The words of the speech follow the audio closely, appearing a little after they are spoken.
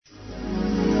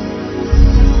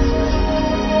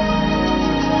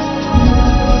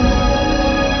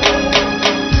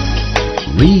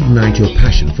reignite your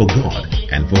passion for God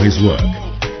and for His work.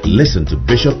 Listen to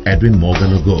Bishop Edwin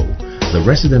Morgan Ogo, the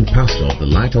resident pastor of the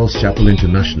Lighthouse Chapel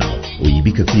International, Oyibi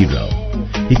Cathedral.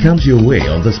 He comes your way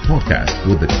on this podcast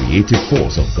with the creative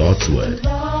force of God's Word.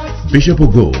 Bishop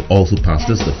Ogo also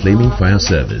pastors the Flaming Fire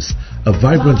Service, a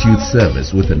vibrant youth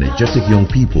service with energetic young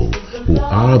people who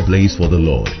are ablaze for the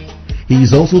Lord. He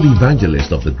is also the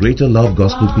evangelist of the Greater Love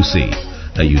Gospel Crusade,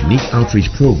 a unique outreach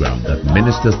program that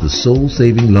ministers the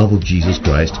soul-saving love of Jesus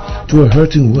Christ to a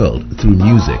hurting world through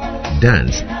music,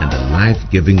 dance, and the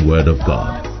life-giving Word of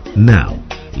God. Now,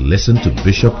 listen to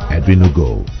Bishop Edwin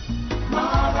Ogo.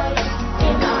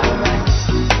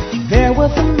 There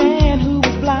was a man who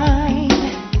was blind.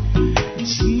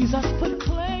 Jesus put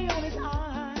clay on his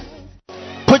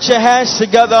eyes. Put your hands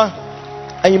together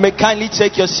and you may kindly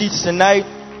take your seats tonight.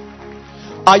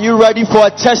 Are you ready for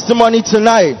a testimony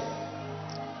tonight?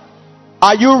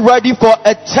 Are you ready for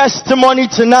a testimony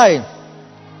tonight?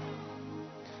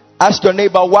 Ask your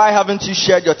neighbor, why haven't you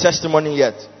shared your testimony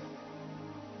yet?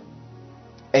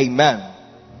 Amen.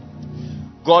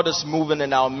 God is moving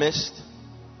in our midst,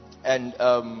 and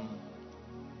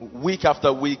week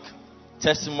after week,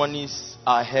 testimonies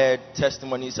are heard,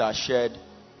 testimonies are shared,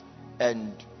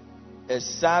 and it's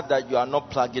sad that you are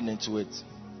not plugging into it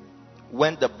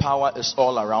when the power is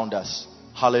all around us.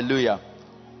 Hallelujah.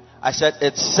 I said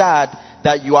it's sad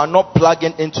that you are not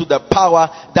plugging into the power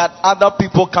that other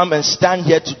people come and stand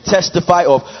here to testify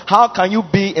of. How can you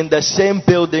be in the same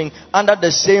building, under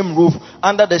the same roof,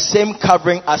 under the same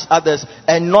covering as others,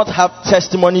 and not have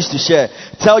testimonies to share?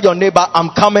 Tell your neighbor, I'm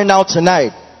coming out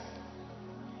tonight.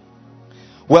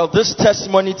 Well, this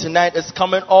testimony tonight is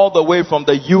coming all the way from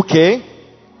the UK.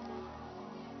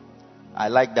 I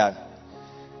like that.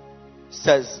 It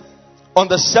says, on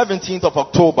the 17th of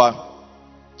October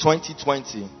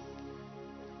 2020,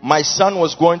 my son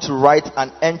was going to write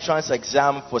an entrance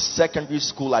exam for secondary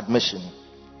school admission.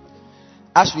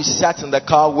 As we sat in the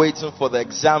car waiting for the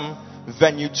exam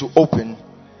venue to open,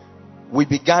 we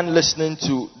began listening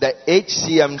to the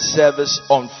HCM service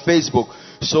on Facebook.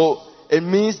 So it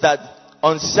means that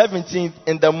on 17th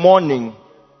in the morning,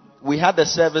 we had the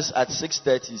service at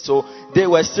 6:30. So they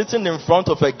were sitting in front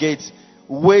of a gate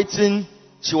waiting.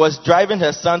 She was driving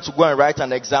her son to go and write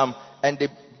an exam, and they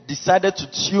decided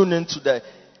to tune into the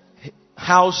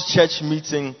house church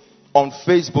meeting on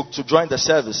Facebook to join the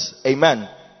service. Amen.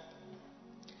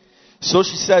 So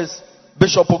she says,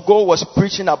 Bishop Ogo was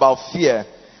preaching about fear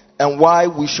and why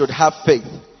we should have faith.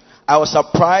 I was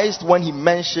surprised when he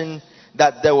mentioned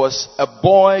that there was a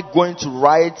boy going to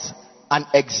write an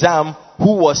exam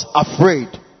who was afraid.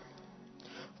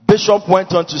 Bishop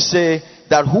went on to say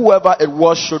that whoever it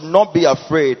was should not be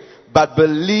afraid, but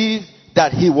believe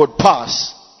that he would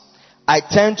pass. I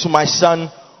turned to my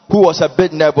son, who was a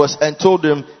bit nervous, and told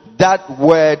him that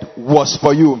word was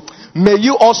for you. May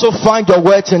you also find your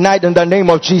word tonight in the name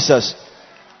of Jesus.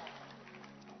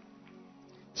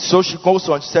 So she goes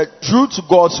on, she said, true to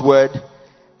God's word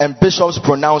and Bishop's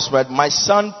pronouncement, my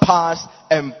son passed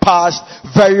and passed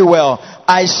very well.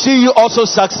 I see you also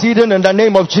succeeding in the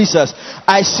name of Jesus.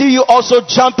 I see you also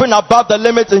jumping above the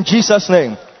limit in Jesus'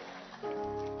 name.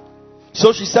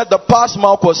 So she said the pass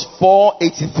mark was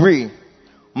 483.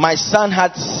 My son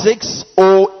had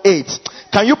 608.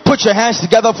 Can you put your hands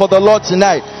together for the Lord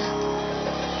tonight?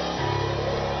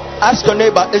 Ask your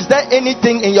neighbor, is there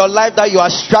anything in your life that you are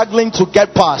struggling to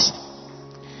get past?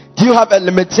 Do you have a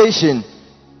limitation?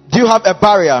 Do you have a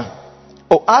barrier?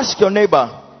 Oh, ask your neighbor.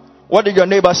 What did your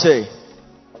neighbor say?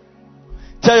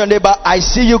 Tell your neighbor, I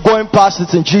see you going past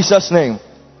it in Jesus' name.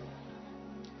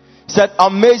 Said,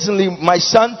 amazingly, my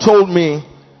son told me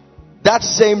that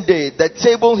same day, the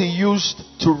table he used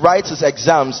to write his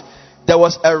exams, there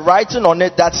was a writing on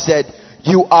it that said,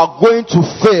 you are going to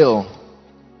fail.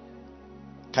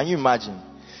 Can you imagine?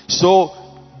 So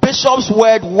Bishop's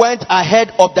word went ahead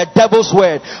of the devil's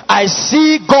word. I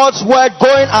see God's word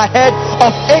going ahead of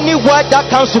any word that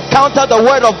comes to counter the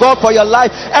word of God for your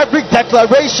life. Every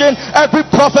declaration, every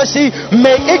prophecy,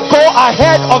 may it go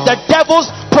ahead of the devil's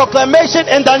proclamation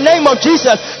in the name of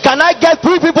Jesus. Can I get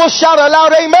 3 people shout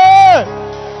aloud, amen?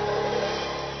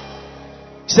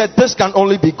 He said, this can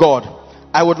only be God.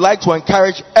 I would like to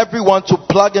encourage everyone to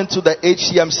plug into the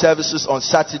HCM services on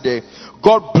Saturday.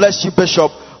 God bless you,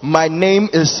 Bishop. My name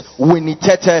is Winnie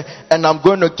Tete, and I'm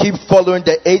going to keep following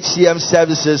the HCM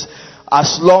services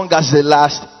as long as they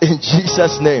last, in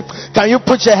Jesus' name. Can you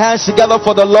put your hands together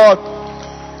for the Lord?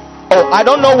 Oh, I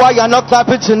don't know why you're not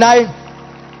clapping tonight.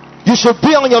 You should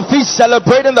be on your feet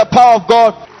celebrating the power of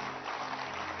God.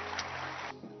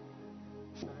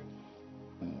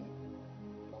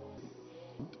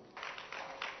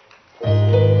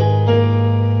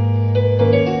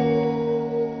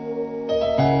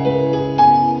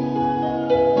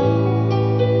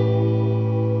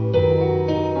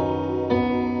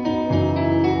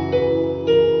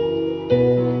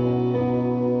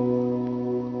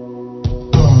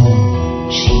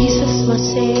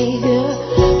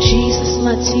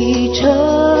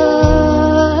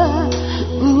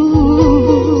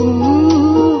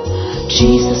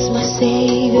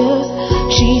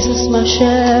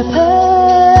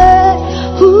 shepherd.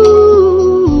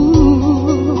 Ooh,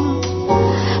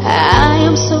 I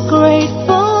am so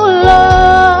grateful,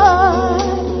 Lord.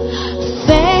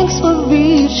 Thanks for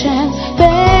reaching,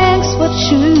 thanks for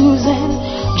choosing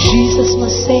Jesus, my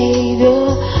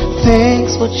Savior.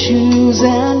 Thanks for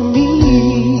choosing me.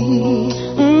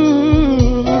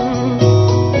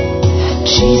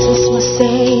 Jesus, my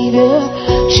Savior.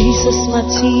 Jesus, my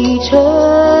teacher.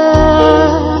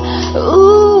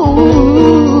 Ooh,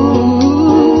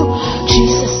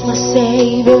 Jesus, my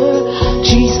Savior.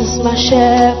 Jesus, my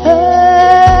shepherd.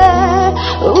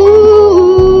 Ooh,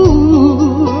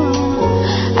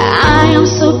 I am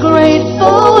so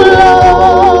grateful,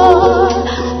 Lord.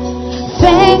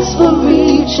 Thanks for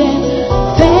reaching,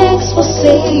 thanks for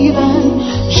saving.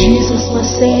 Jesus, my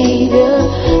Savior.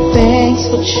 Thanks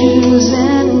for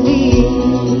choosing me.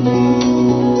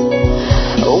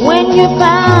 When you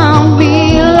found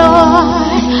me,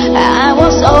 Lord, I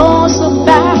was oh so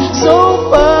far, so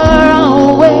far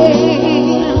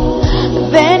away.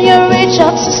 Then you reached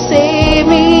out to save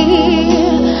me.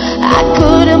 I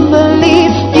couldn't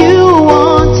believe you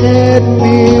wanted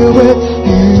me with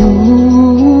you.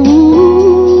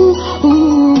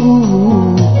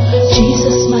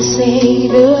 Jesus, my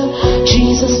Savior.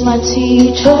 Jesus, my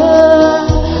teacher.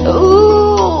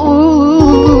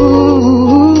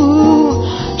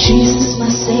 Jesus, my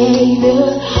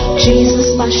Savior.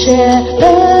 Jesus, my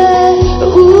shepherd.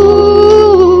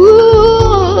 Ooh,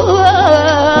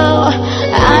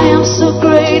 I am so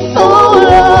grateful,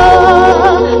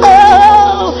 Lord.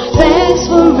 Oh, thanks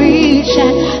for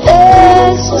reaching,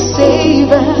 thanks for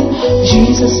saving.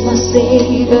 Jesus, my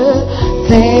Savior.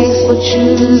 Thanks for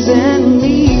choosing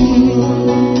me.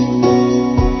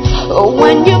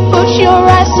 When you put your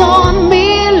eyes on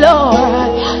me, Lord,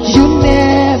 you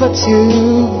never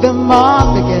took them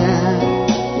off again.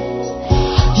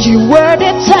 You were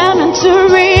determined to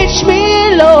reach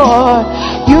me, Lord.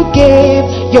 You gave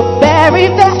your very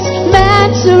best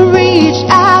man to reach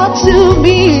out to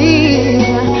me,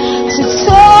 to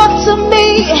talk to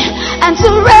me and to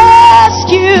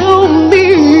rescue me.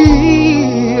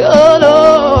 Oh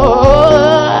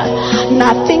Lord,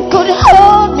 nothing could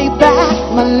hold me back,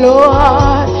 my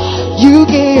Lord. You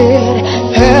did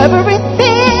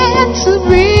everything to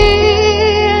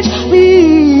reach me.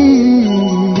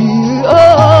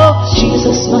 Oh,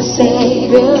 Jesus, my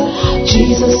Savior.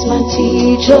 Jesus, my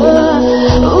teacher.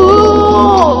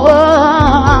 Ooh,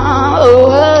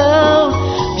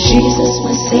 Jesus,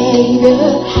 my Savior.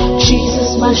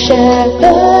 Jesus, my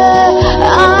shepherd.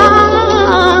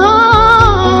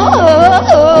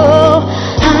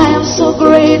 I am so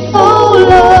grateful,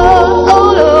 Lord.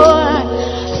 Oh Lord,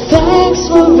 thanks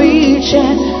for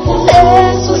reaching,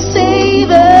 thanks for saving.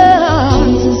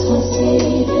 Jesus, my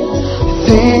Savior.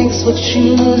 Thanks for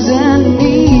choosing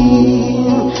me.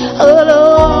 Oh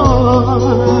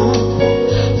Lord,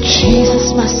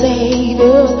 Jesus, my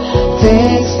Savior.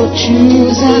 Thanks for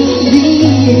choosing me.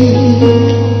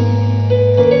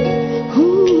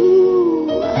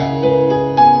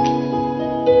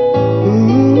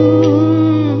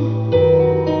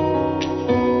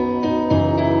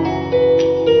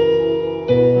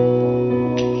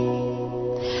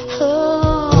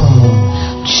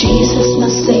 Jesus, my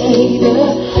Savior.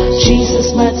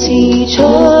 Jesus, my teacher.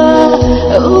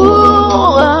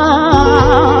 Ooh,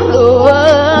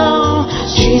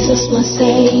 Jesus, my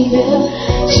Savior.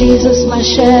 Jesus, my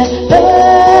shepherd.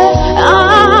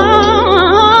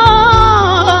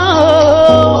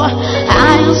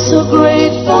 I am so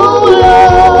grateful,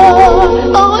 Lord.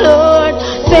 Oh Lord,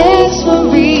 thanks for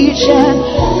reaching,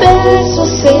 thanks for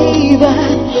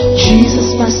saving.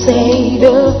 Jesus, my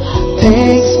Savior.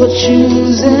 Thanks for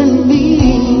choosing me.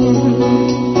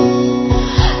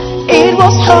 It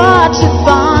was hard to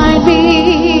find me.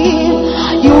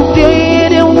 You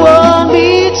didn't want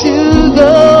me to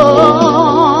go,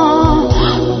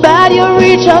 but you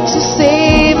reached out to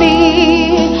save me.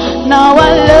 Now I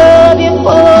love you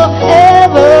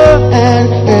forever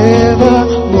and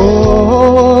evermore.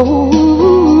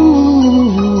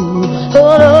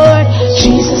 Oh Lord,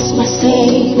 Jesus, my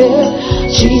Savior.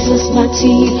 Jesus, my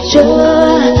teacher.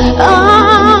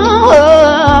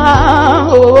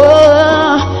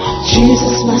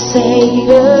 Jesus, my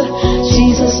Savior.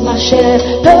 Jesus, my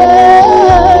shepherd.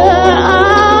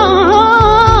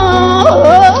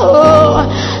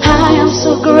 I am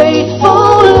so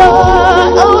grateful,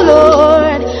 Lord. Oh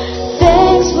Lord,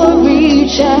 thanks for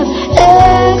reaching,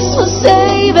 thanks for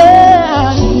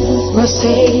saving. Jesus, my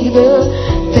Savior.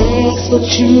 Thanks for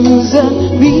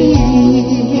choosing me.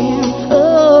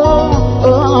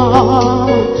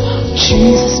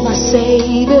 Jesus, my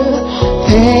Savior.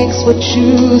 Thanks for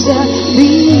choosing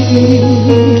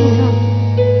me.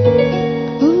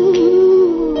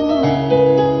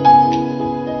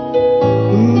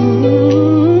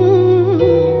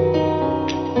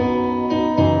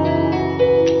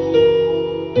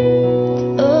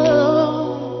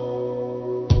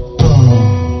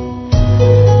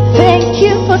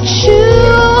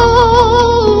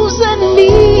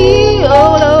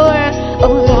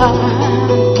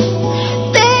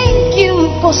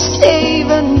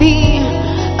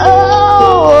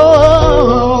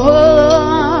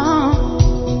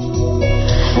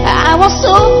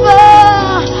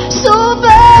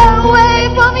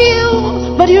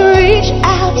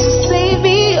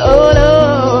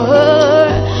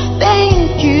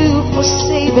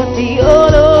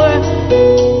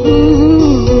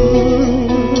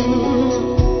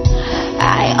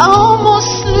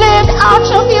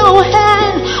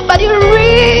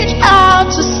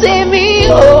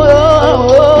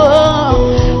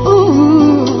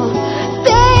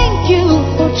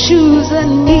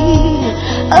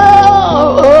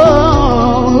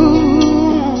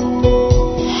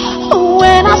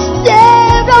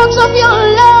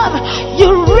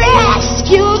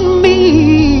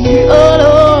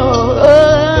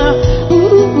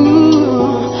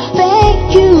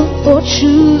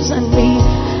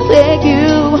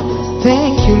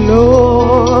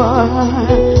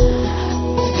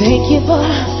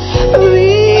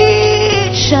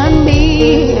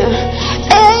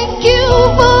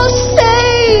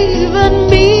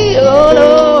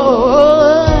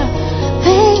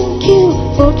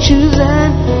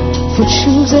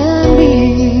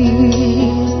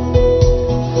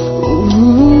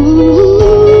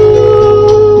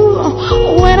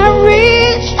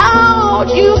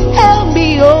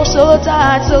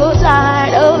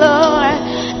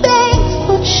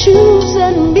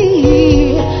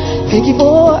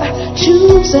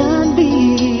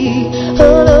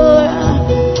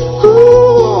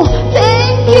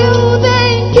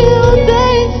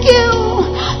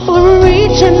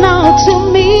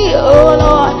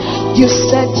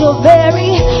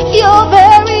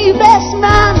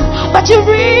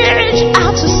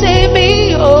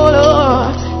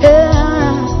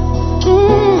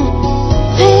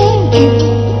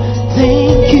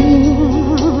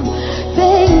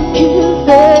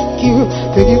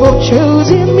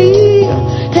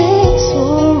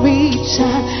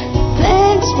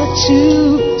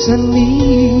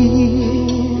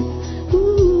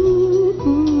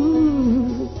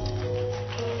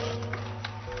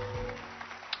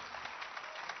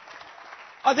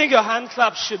 I think your hand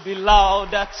clap should be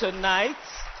louder tonight.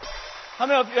 How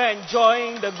many of you are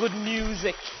enjoying the good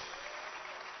music?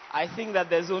 I think that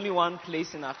there's only one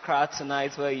place in Accra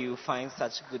tonight where you find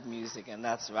such good music, and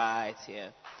that's right here.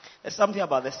 There's something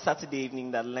about the Saturday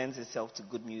evening that lends itself to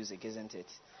good music, isn't it?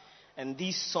 And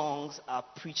these songs are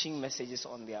preaching messages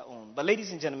on their own. But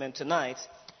ladies and gentlemen, tonight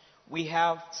we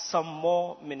have some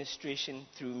more ministration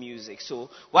through music. So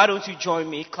why don't you join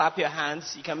me? Clap your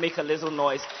hands. You can make a little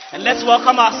noise. And let's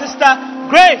welcome our sister,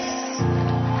 Grace.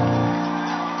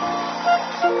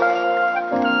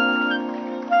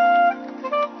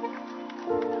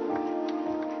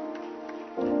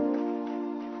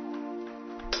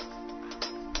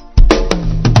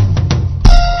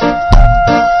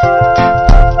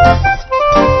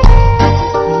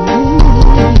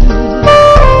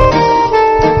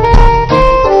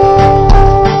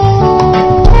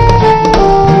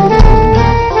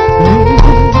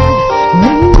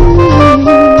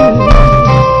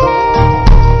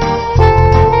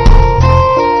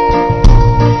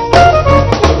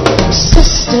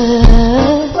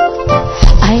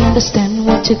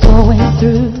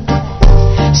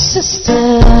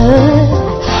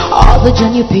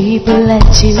 People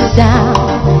let you down.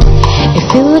 It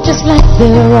feels just like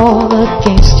they're all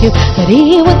against you, but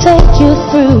He will take you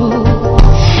through.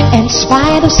 In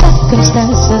spite of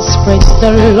circumstances, praise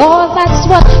the Lord, that's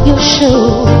what you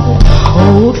should.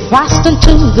 Hold fast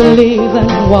unto the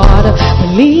living water,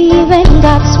 believe in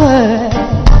God's word.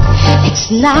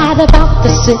 It's not about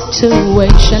the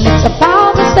situation, it's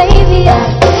about the Savior.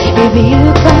 If you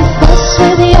confess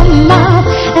with your mouth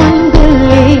and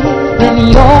believe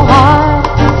in your heart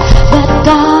that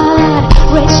God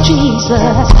raised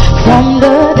Jesus from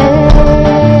the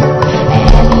dead,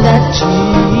 and that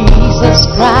Jesus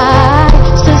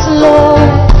Christ is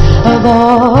Lord of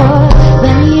all,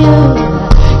 then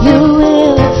you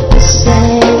will be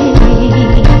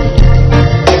saved.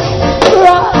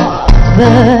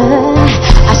 Brother,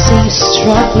 I see you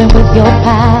struggling with your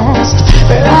past.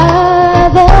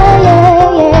 Brother,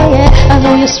 yeah, I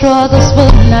know your struggles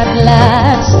will not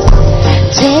last.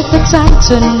 Take the time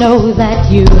to know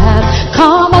that you have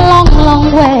come a long,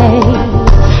 long way.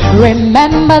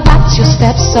 Remember that your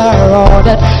steps are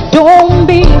ordered. Don't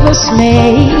be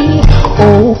dismayed.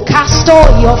 Oh, cast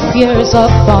all your fears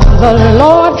upon the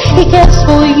Lord. He cares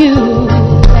for you.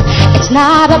 It's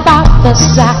not about the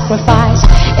sacrifice,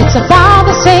 it's about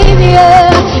the Savior.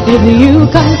 If you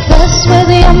confess with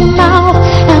your mouth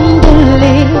and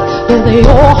believe with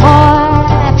your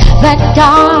heart that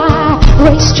God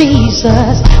raised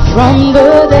Jesus from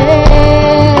the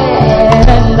dead,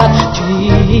 and that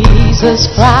Jesus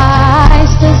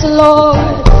Christ is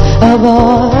Lord of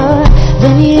all,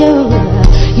 then you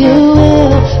will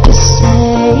be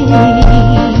saved.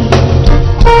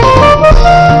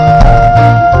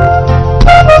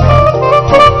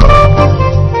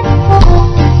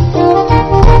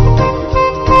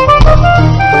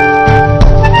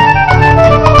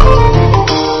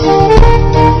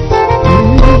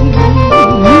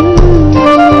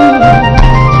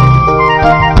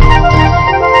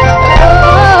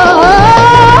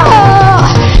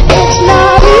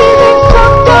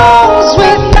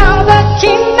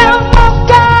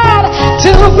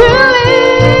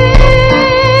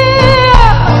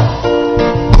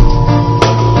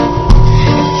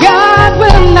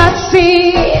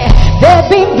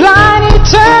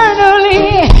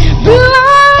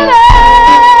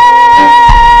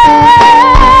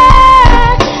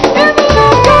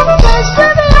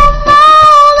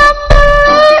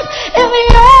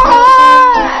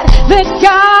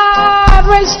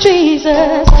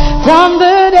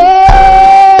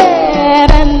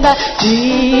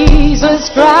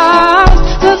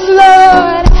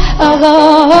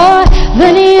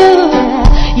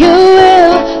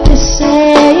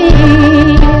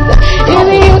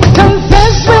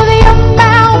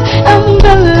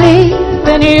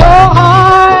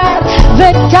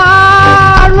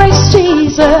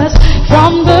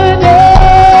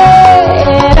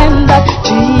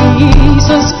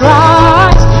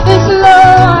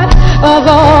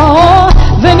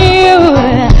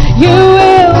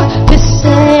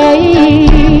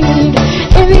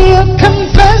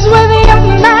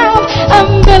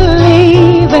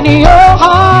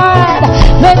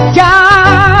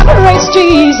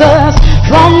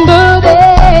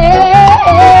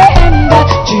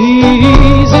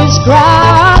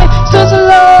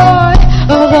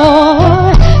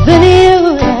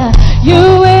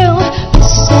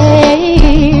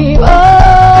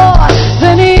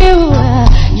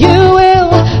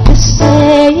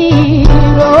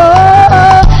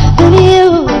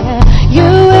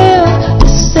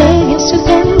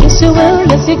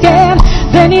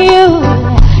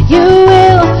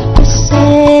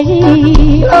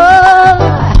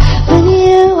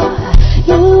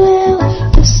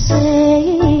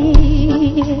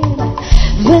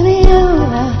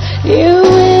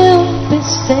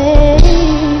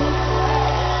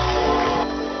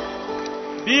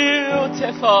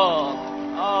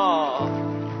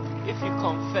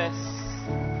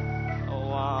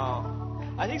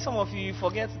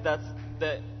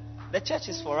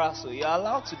 So you're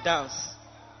allowed to dance.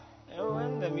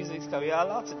 When the music's coming, you're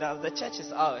allowed to dance. The church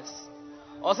is ours.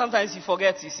 Or sometimes you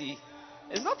forget, you see.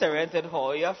 It's not a rented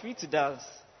hall. You are free to dance.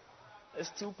 It's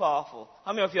too powerful.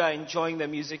 How many of you are enjoying the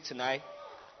music tonight?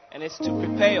 And it's to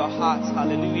prepare your hearts.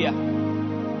 Hallelujah.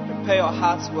 Prepare your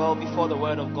hearts well before the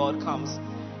word of God comes.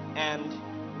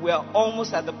 And we're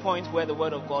almost at the point where the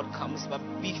word of God comes. But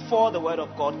before the word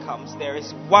of God comes, there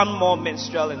is one more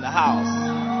minstrel in the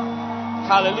house.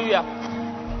 Hallelujah.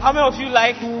 How many of you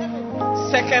like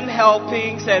second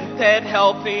helpings and third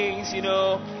helpings, you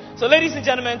know? So ladies and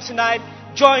gentlemen, tonight,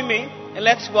 join me and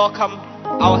let's welcome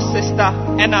our sister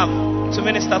Enam to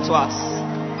minister to us.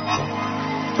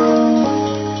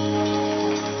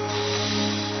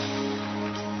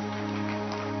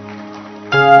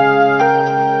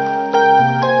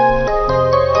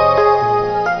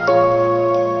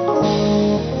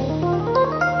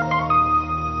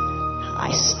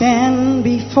 Stand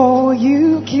before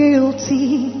you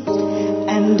guilty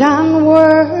and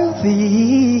unworthy.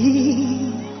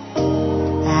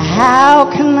 How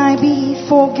can I be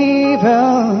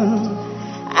forgiven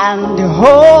and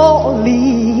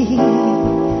holy?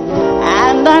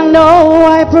 And I know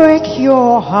I break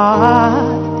your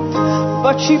heart,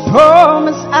 but you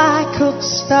promised I could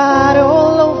start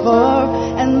all over,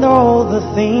 and all the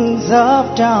things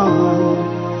I've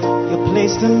done you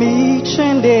placed in each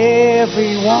and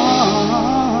every one.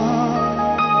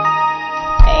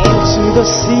 Into the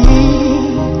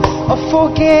sea of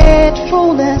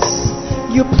forgetfulness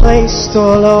you placed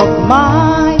all of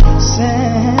my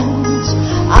sins.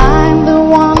 I'm the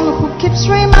one who keeps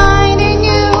reminding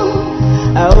you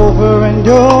over and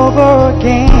over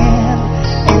again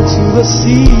into the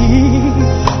sea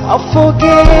of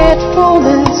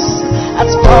forgetfulness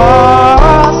as far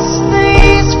as the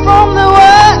east from the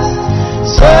west.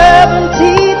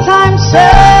 70 times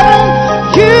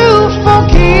 7 you've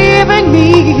forgiven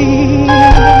me,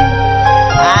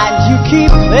 and you keep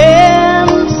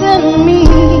cleansing me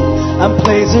and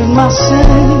placing my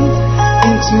sins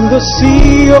into the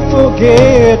sea of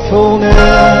forgetfulness.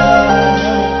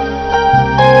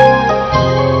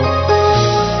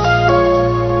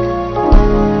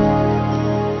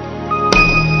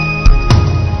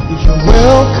 You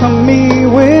welcome me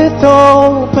with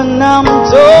open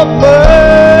arms of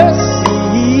mercy.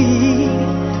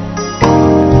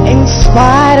 In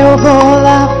spite of all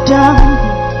I've done,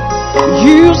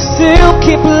 you still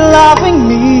keep loving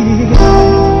me,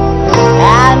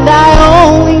 and I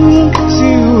only need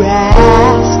to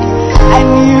ask,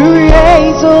 and you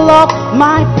erase all of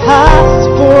my past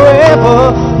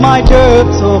forever. My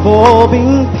debts have all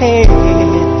been paid,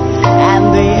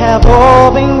 and they have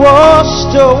all been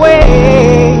washed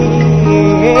away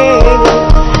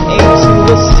into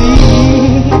the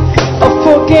sea of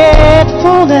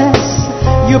forgetfulness.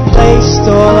 You placed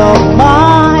all of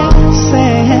my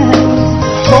sins,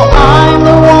 for I'm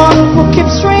the one who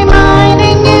keeps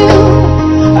reminding you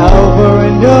over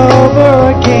and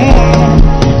over again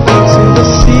into the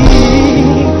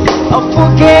sea of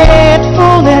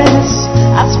forgetfulness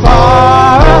as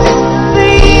far as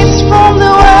the east from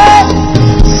the west.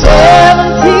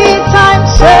 70 times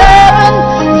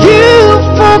 7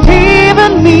 you've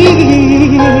forgiven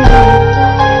me,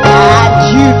 and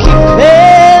you keep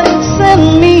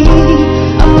cleansing me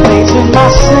and placing my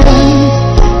sins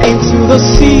into the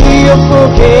sea of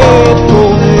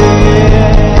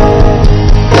forgetfulness.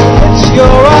 It's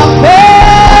your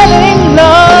unfailing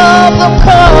love that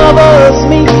covers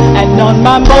me, and on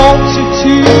my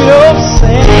multitude of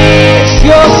sins, it's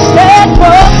your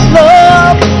steadfast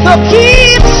love that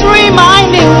keeps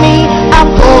reminding me I'm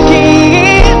forgiven.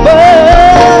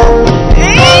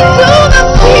 Into the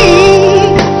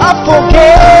sea of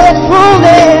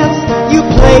forgetfulness, you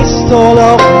placed all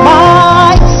of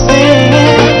my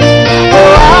sins,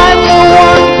 for I'm the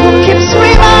one who keeps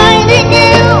reminding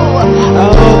you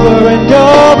over and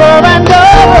over and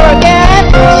over again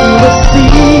into the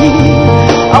sea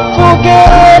of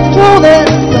forgetfulness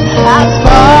as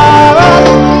far as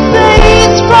the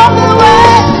east from the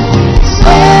west.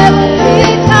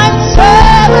 70 times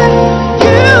 7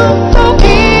 you've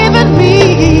forgiven me,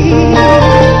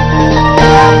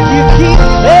 and you keep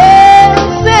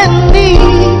cleansing me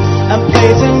and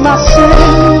placing my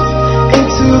sins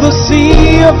into the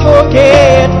sea of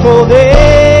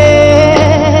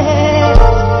forgetfulness.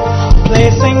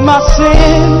 Placing my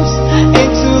sins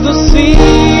into the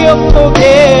sea of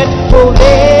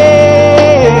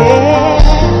forgetfulness.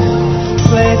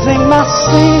 Placing my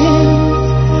sins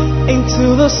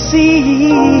into the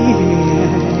sea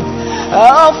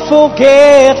of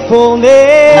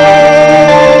forgetfulness.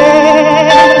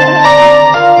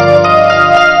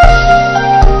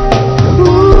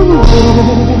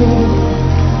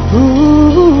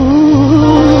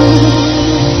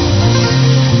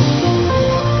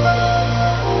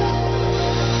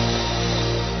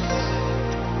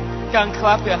 Can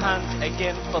clap your hands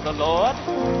again for the Lord.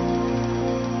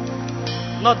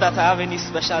 Not that I have any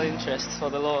special interest for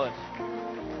the Lord,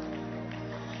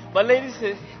 but ladies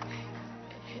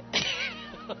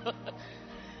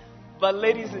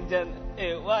and gentlemen,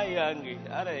 hey, why are you angry?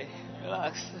 Alright,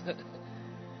 relax.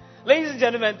 Ladies and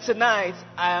gentlemen, tonight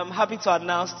I am happy to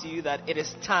announce to you that it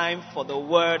is time for the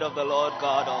word of the Lord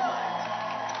God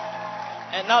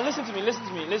Almighty. And now listen to me.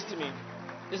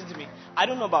 I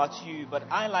don't know about you, but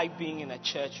I like being in a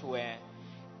church where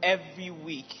every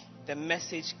week the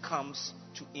message comes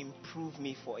to improve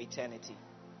me for eternity.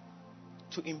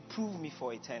 To improve me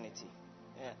for eternity.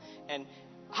 Yeah. And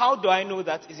how do I know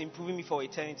that it's improving me for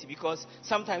eternity? Because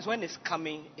sometimes when it's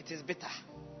coming, it is bitter.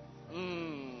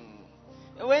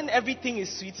 When everything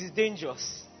is sweet, it's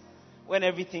dangerous. When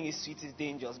everything is sweet, it's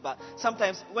dangerous. But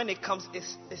sometimes when it comes,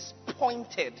 it's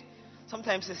pointed.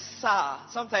 Sometimes it's sour.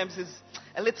 Sometimes it's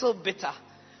a little bitter.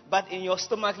 But in your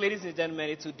stomach, ladies and gentlemen,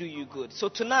 it will do you good. So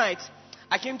tonight,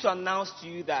 I came to announce to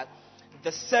you that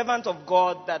the servant of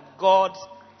God that God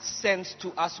sends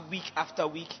to us week after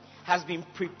week has been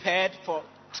prepared for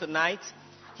tonight.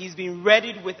 He's been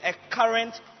readied with a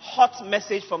current hot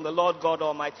message from the Lord God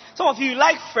Almighty. Some of you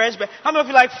like fresh bread. How many of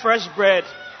you like fresh bread?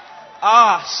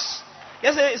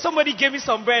 Yesterday, somebody gave me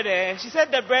some bread. She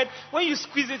said the bread, when you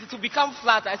squeeze it, it will become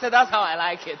flat. I said, that's how I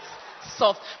like it.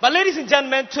 Soft. But ladies and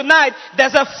gentlemen, tonight,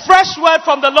 there's a fresh word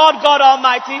from the Lord God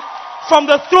Almighty. from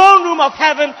the throne room of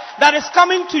heaven that is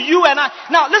coming to you and I.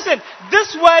 Now listen,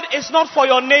 this word is not for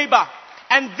your neighbor.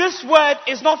 And this word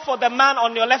is not for the man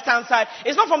on your left hand side.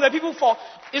 It's not for the people from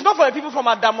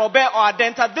Adamrobe or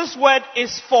Adenta. This word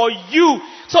is for you.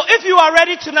 So if you are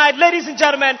ready tonight, ladies and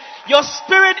gentlemen, your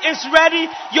spirit is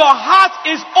ready. Your heart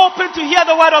is open to hear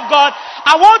the word of God.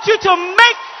 I want you to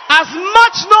make as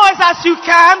much noise as you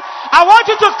can. I want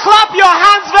you to clap your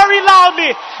hands very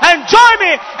loudly and join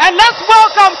me. And let's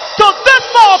welcome to this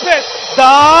pulpit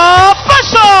the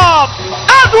Bishop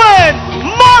Edwin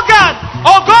Morgan.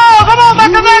 Oh God, come on,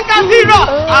 Maccabean Cathedral.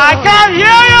 I can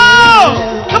hear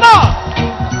you. Come on.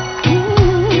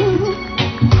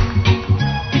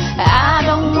 I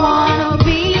don't wanna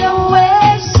be a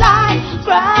wayside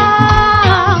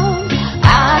ground.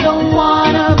 I don't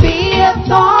wanna be a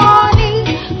thorny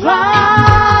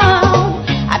ground.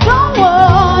 I don't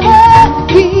wanna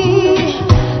be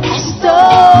a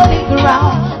stony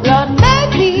ground. Lord,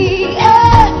 make me a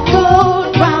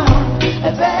good ground.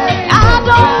 I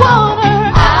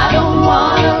don't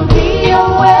wanna be a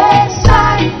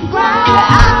wayside ground.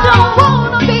 I don't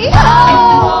wanna be I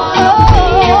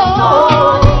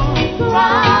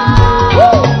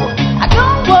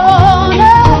don't wanna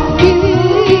be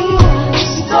a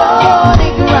stony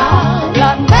ground.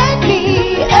 Lord, make me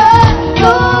a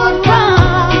good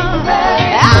ground.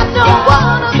 I don't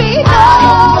wanna be a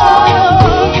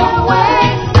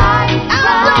wayside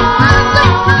ground.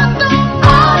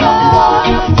 I don't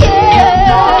wanna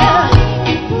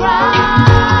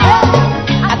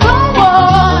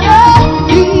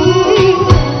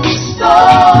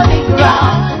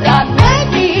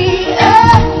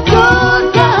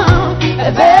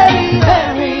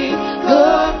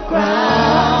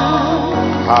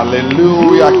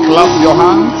Hallelujah. Clap your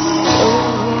hands.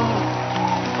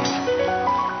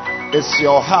 Is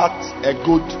your heart a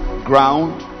good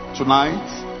ground tonight?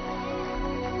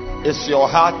 Is your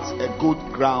heart a good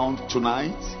ground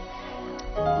tonight?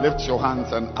 Lift your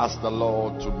hands and ask the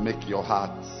Lord to make your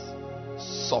heart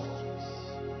soft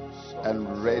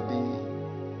and ready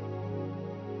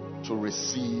to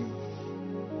receive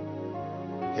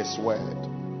His word.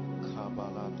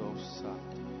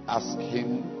 Ask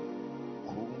Him,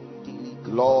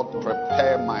 Lord,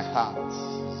 prepare my heart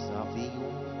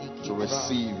to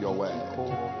receive your word.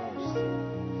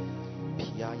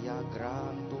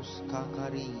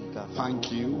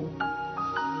 Thank you.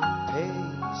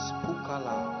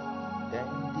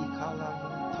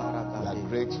 We are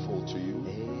grateful to you.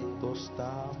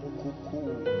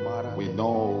 We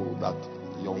know that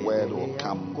your word will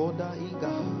come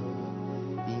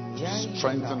to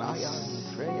strengthen us,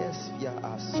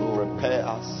 to prepare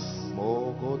us,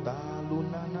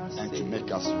 and to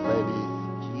make us ready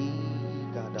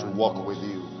to walk with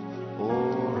you.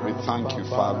 We thank you,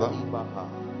 Father.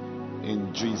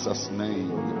 In Jesus'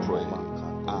 name we pray.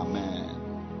 Amen.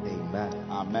 Amen.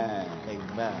 Amen.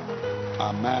 Amen.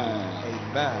 Amen.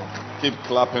 Amen. Keep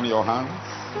clapping your hands.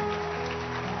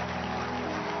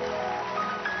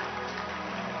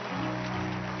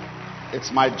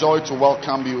 It's my joy to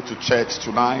welcome you to church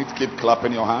tonight. Keep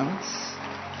clapping your hands.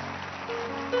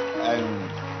 And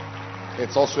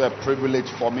it's also a privilege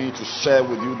for me to share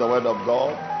with you the word of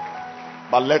God.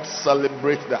 But let's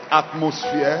celebrate the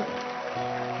atmosphere,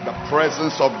 the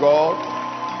presence of God.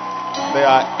 There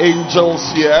are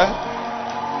angels here.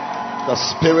 The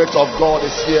Spirit of God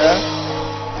is here.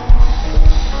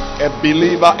 A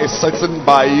believer is sitting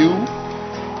by you,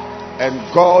 and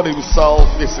God Himself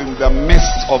is in the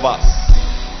midst of us,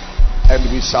 and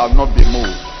we shall not be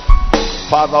moved.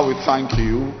 Father, we thank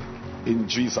you in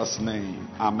Jesus' name.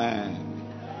 Amen.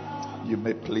 You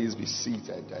may please be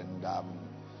seated, and I'm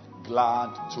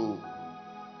glad to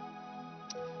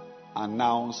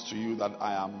announce to you that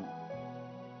I am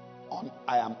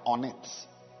on it.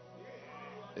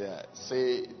 Yeah,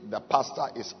 say the pastor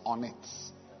is on it.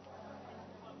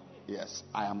 Yes,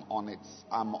 I am on it.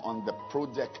 I'm on the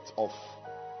project of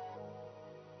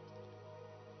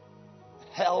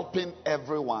helping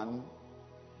everyone,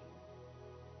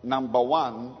 number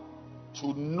one,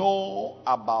 to know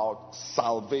about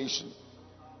salvation.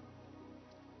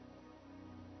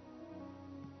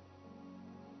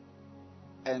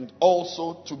 And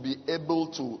also to be able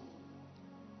to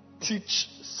teach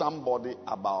somebody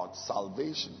about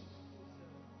salvation.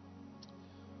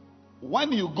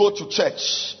 When you go to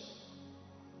church,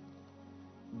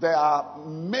 there are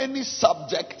many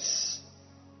subjects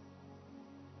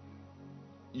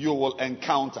you will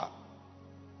encounter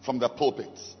from the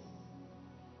pulpit.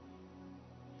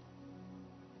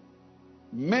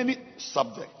 Many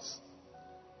subjects.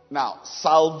 Now,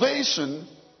 salvation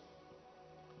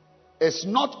is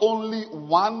not only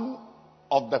one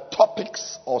of the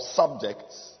topics or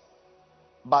subjects,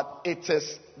 but it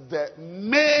is the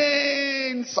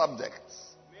main subject.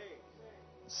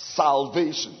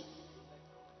 Salvation.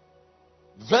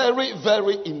 Very,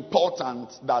 very important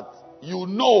that you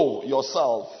know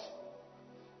yourself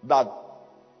that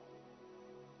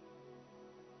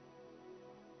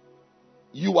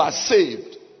you are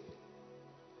saved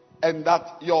and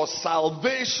that your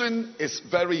salvation is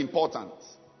very important.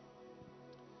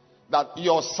 That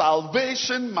your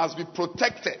salvation must be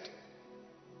protected.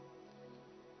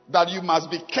 That you must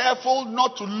be careful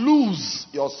not to lose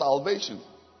your salvation.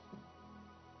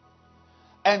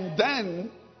 And then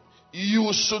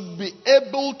you should be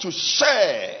able to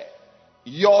share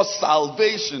your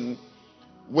salvation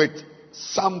with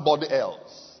somebody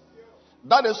else.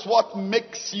 That is what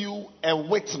makes you a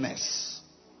witness.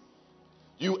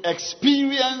 You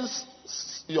experience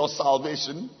your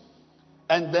salvation,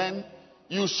 and then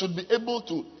you should be able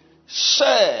to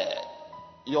share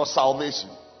your salvation.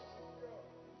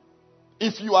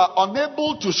 If you are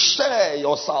unable to share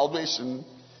your salvation,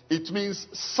 it means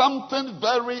something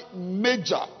very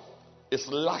major is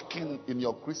lacking in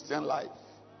your Christian life.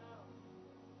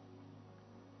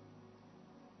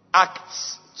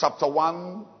 Acts chapter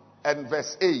 1 and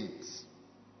verse 8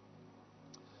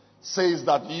 says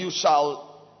that you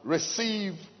shall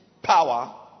receive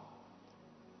power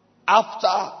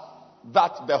after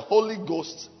that the Holy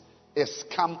Ghost is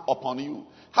come upon you.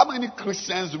 How many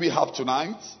Christians do we have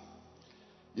tonight?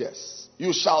 Yes.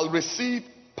 You shall receive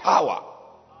power.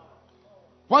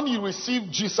 When you receive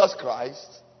Jesus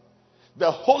Christ, the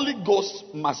Holy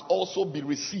Ghost must also be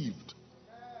received.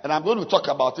 And I'm going to talk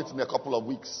about it in a couple of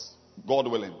weeks, God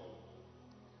willing.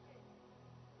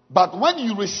 But when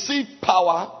you receive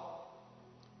power,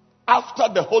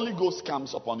 after the Holy Ghost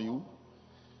comes upon you,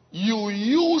 you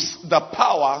use the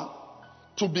power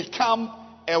to become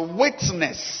a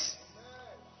witness.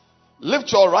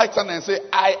 Lift your right hand and say,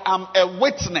 I am a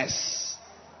witness.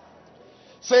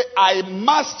 Say, I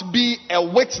must be a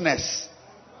witness.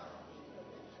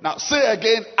 Now say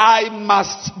again, I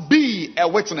must be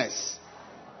a witness.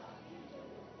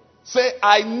 Say,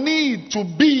 I need to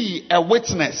be a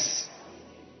witness.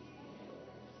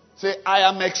 Say, I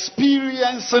am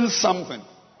experiencing something,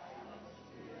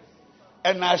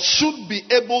 and I should be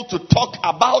able to talk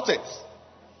about it.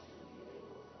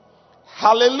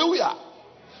 Hallelujah.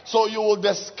 So you will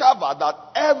discover that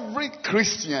every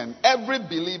Christian, every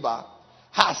believer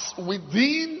has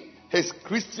within his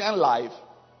Christian life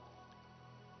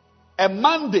a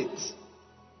mandate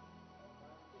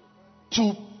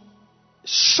to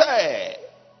share,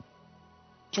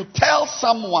 to tell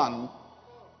someone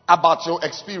about your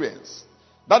experience.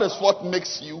 That is what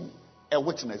makes you a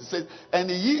witness. It says, and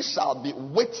ye shall be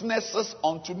witnesses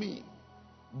unto me,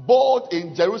 both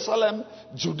in Jerusalem,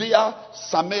 Judea,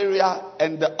 Samaria,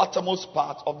 and the uttermost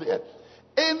part of the earth.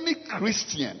 Any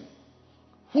Christian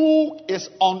who is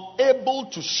unable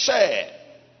to share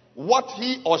what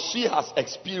he or she has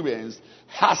experienced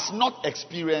has not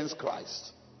experienced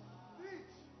Christ.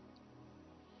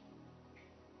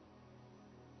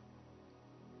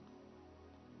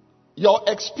 Your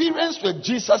experience with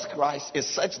Jesus Christ is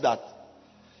such that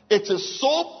it is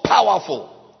so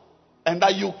powerful and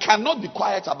that you cannot be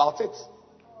quiet about it.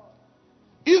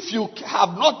 If you have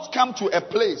not come to a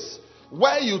place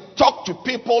where you talk to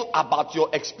people about your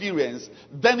experience,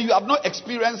 then you have not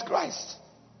experienced Christ.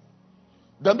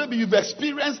 Then maybe you've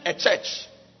experienced a church,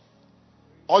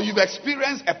 or you've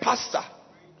experienced a pastor,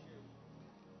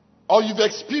 or you've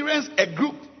experienced a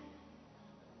group.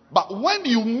 But when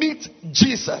you meet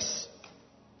Jesus,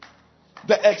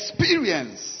 the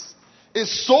experience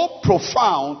is so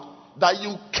profound that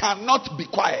you cannot be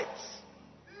quiet.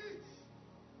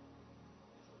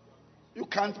 You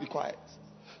can't be quiet.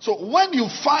 So when you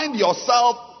find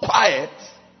yourself quiet,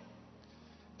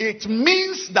 it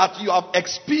means that you have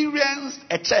experienced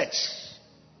a church,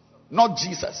 not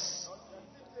Jesus.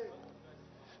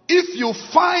 If you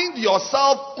find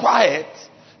yourself quiet,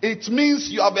 it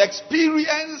means you have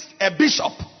experienced a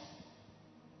bishop,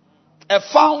 a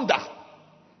founder,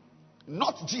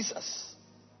 not Jesus.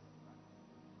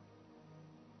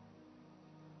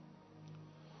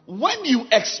 When you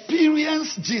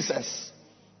experience Jesus,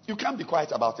 you can't be quiet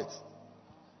about it.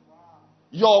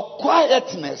 Your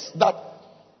quietness that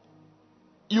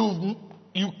you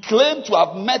claim to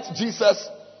have met Jesus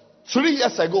 3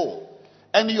 years ago,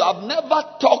 and you have never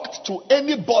talked to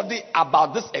anybody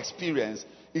about this experience,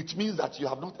 it means that you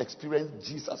have not experienced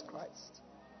Jesus Christ.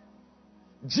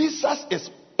 Jesus is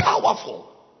powerful.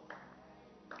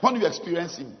 When you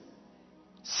experience him,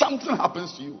 something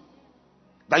happens to you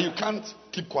that you can't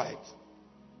keep quiet.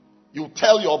 You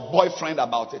tell your boyfriend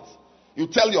about it. You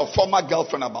tell your former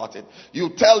girlfriend about it.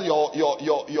 You tell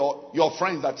your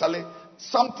friends that, Charlie,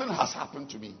 something has happened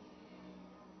to me.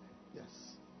 Yes.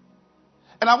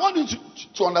 And I want you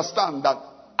to understand that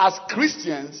as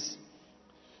Christians,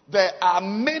 there are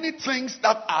many things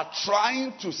that are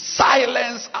trying to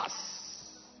silence us.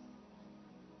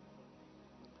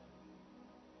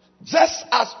 Just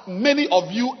as many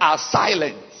of you are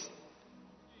silent.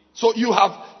 So you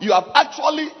have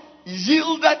actually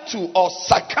yielded to or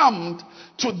succumbed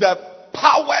to the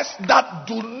powers that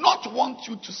do not want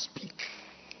you to speak.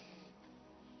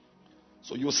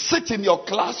 So you sit in your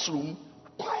classroom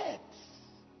quiet,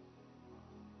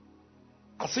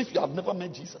 as if you have never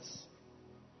met Jesus.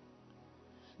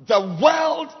 The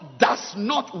world does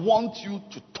not want you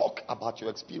to talk about your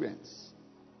experience.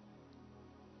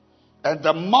 And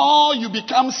the more you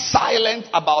become silent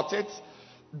about it,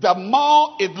 the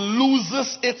more it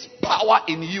loses its power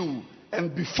in you.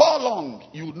 And before long,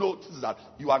 you notice that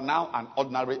you are now an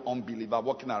ordinary unbeliever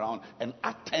walking around and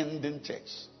attending church.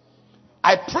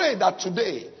 I pray that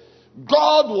today,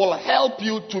 God will help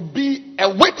you to be a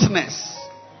witness.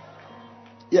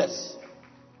 Yes.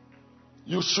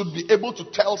 You should be able to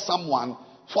tell someone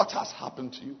what has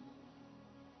happened to you.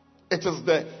 It is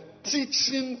the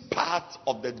teaching part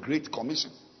of the Great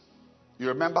Commission. You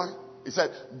remember? He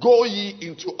said, go ye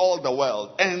into all the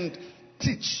world and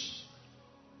teach.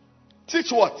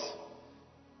 Teach what?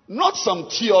 Not some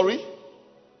theory.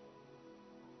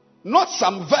 Not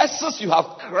some verses you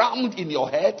have crammed in your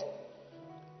head.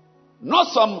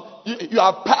 Not some, you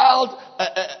have piled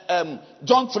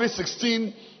John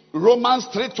 3:16, Romans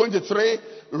 3:23,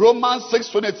 Romans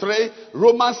 6:23,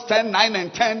 Romans 10:9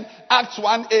 and 10, Acts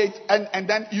 1:8, and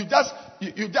then you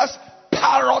just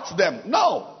parrot them.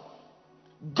 No.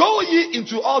 Go ye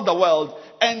into all the world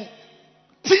and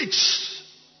teach.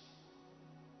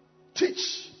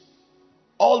 Teach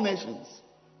all nations.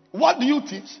 What do you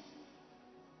teach?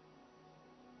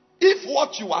 If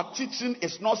what you are teaching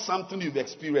is not something you've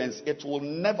experienced, it will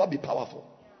never be powerful.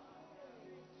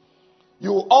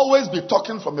 You will always be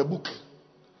talking from a book.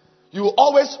 You will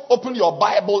always open your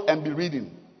Bible and be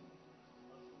reading.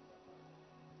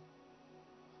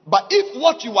 But if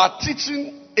what you are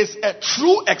teaching is a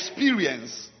true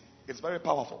experience, it's very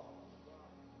powerful.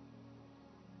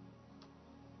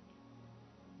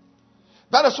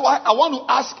 That is why I want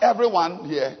to ask everyone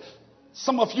here.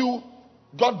 Some of you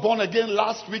got born again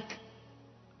last week.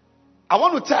 I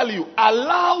want to tell you,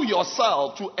 allow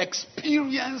yourself to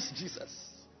experience Jesus.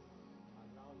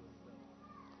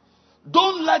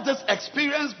 Don't let this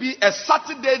experience be a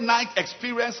Saturday night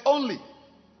experience only.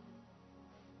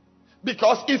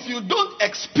 Because if you don't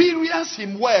experience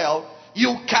him well,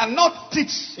 you cannot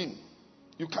teach him.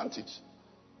 You can't teach.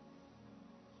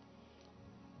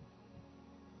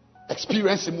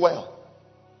 Experience him well.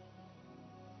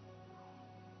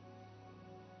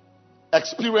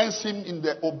 Experience him in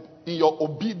your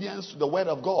obedience to the word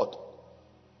of God.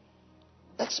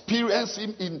 Experience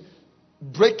him in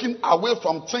breaking away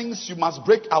from things you must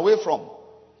break away from.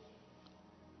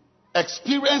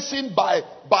 Experience him by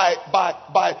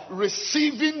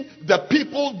receiving the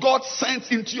people God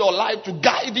sent into your life to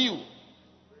guide you.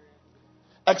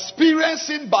 Experience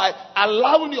him by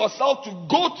allowing yourself to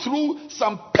go through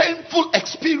some painful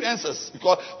experiences.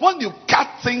 Because when you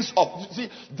cut things off, you see,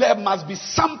 there must be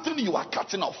something you are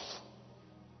cutting off.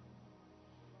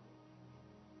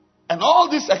 And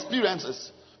all these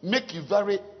experiences make you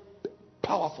very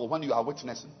powerful when you are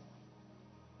witnessing.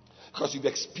 Because you've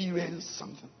experienced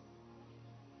something.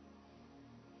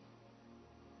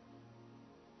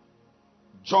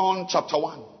 John chapter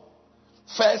 1.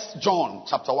 1 John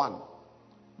chapter 1.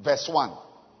 Verse 1.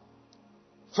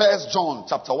 1 John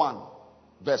chapter 1.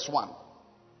 Verse 1.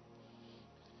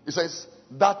 It says,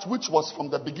 that which was from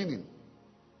the beginning,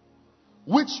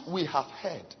 which we have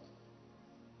heard,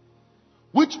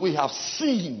 which we have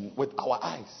seen with our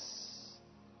eyes,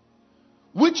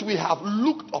 which we have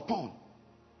looked upon,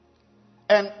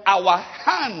 and our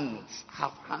hands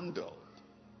have handled,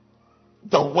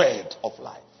 the word of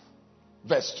life.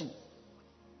 Verse 2.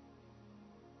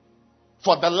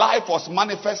 For the life was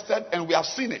manifested and we have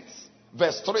seen it.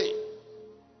 Verse 3.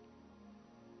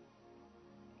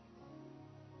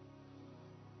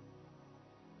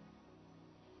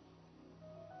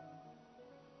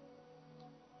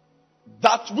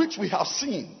 That which we have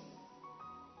seen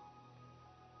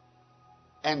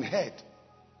and heard,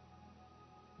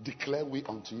 declare we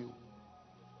unto you.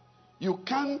 You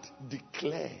can't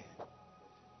declare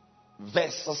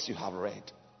verses you have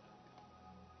read.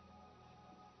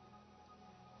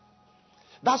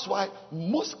 That's why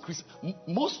most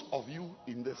of you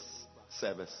in this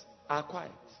service are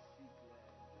quiet.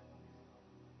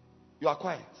 You are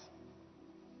quiet.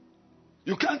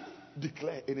 You can't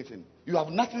declare anything. You have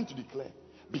nothing to declare.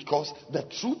 Because the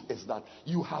truth is that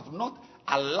you have not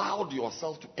allowed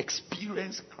yourself to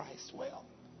experience Christ well.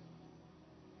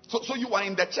 So you are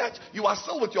in the church. You are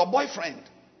still with your boyfriend.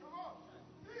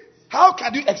 How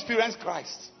can you experience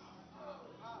Christ?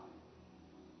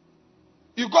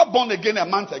 You got born again a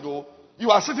month ago. You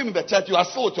are sitting in the church. You are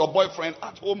still with your boyfriend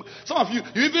at home. Some of you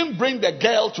even bring the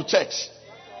girl to church.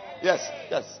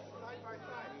 Yes.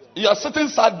 You are sitting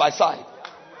side by side.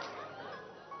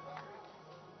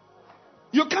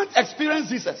 You can't experience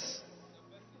Jesus.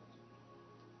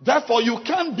 Therefore, you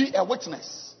can't be a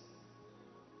witness.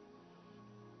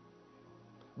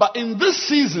 But in this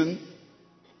season,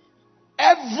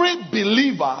 every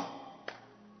believer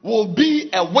will be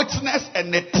a witness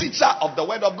and a teacher of the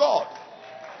word of God.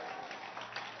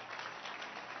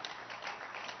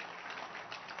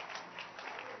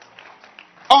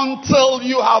 Until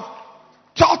you have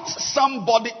taught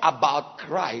somebody about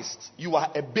Christ, you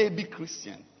are a baby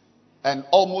Christian and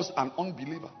almost an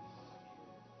unbeliever.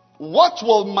 What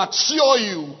will mature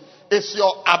you is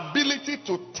your ability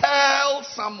to tell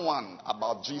someone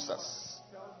about Jesus.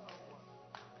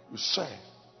 You share.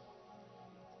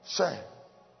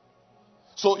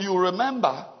 So you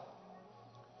remember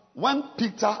when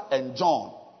Peter and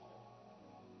John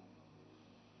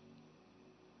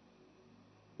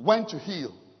went to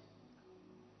heal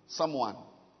someone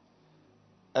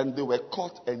and they were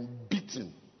caught and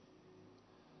beaten.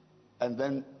 And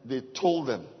then they told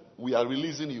them, we are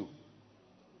releasing you.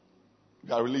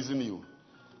 We are releasing you.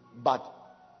 But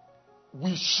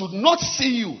we should not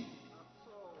see you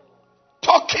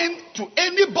talking to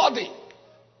anybody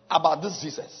about this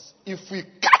Jesus. If we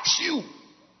catch you,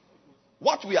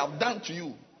 what we have done to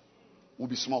you will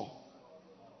be small.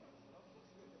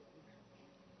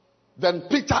 Then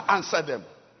Peter answered them,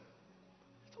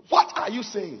 what are you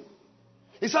saying?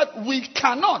 He said, we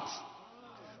cannot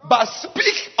but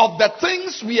speak of the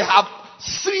things we have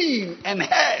seen and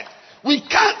heard. We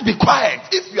can't be quiet.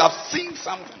 If you have seen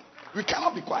something, we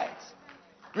cannot be quiet.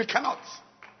 We cannot.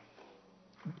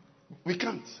 We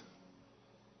can't.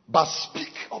 But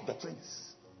speak of the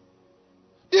things.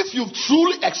 If you've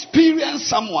truly experienced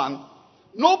someone,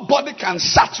 nobody can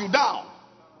shut you down.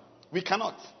 We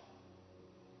cannot.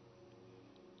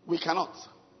 We cannot.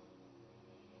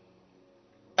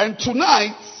 And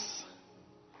tonight,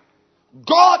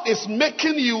 God is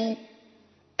making you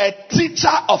a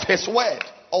teacher of His word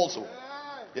also.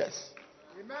 Yes.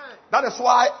 That is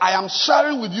why I am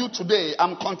sharing with you today.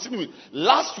 I'm continuing.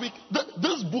 Last week,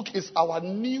 this book is our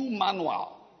new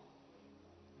manual.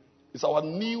 It's our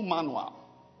new manual.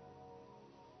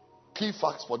 Key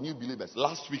facts for new believers.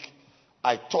 Last week,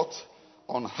 I taught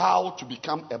on how to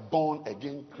become a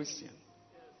born-again Christian.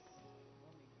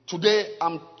 Today,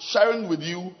 I'm sharing with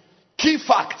you key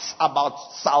facts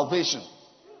about salvation.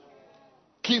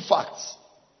 Key facts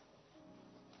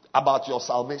about your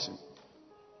salvation.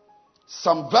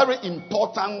 Some very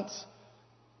important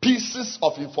pieces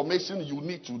of information you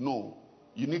need to know,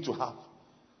 you need to have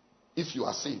if you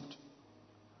are saved.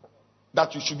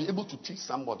 That you should be able to teach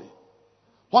somebody.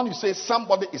 When you say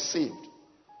somebody is saved,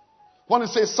 when you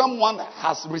say someone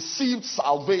has received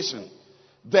salvation,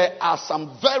 there are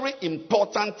some very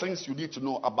important things you need to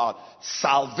know about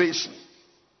salvation.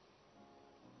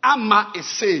 Amma is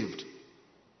saved.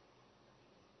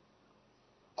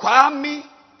 Kwame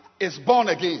is born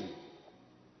again.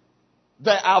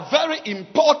 There are very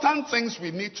important things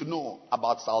we need to know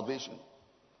about salvation.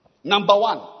 Number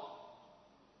one.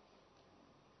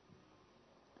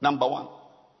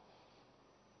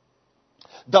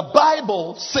 The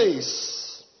Bible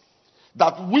says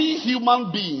that we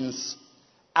human beings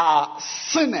are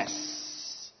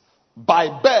sinners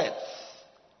by birth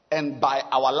and by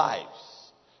our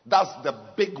lives. That's the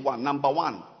big one. Number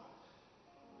one.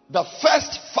 The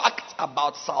first fact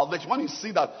about salvation, when you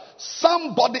see that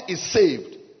somebody is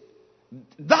saved,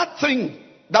 that thing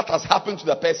that has happened to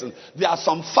the person, there are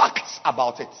some facts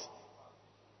about it.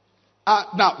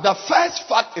 Now, the first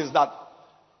fact is that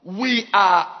we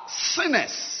are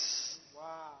sinners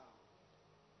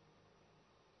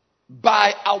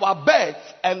by our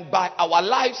birth and by our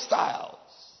lifestyles.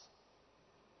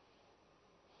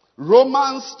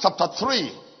 Romans chapter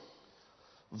 3,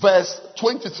 verse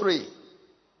 23.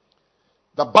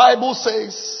 The Bible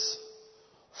says,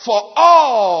 for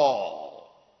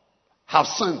all have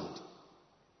sinned.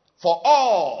 For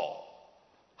all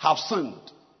have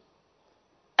sinned.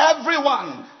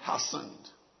 Everyone has sinned.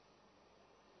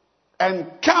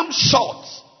 And come short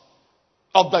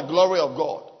of the glory of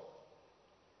God.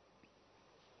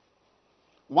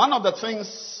 One of the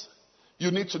things you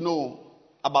need to know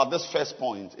about this first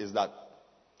point is that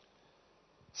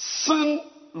sin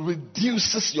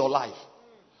reduces your life.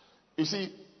 You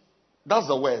see, that's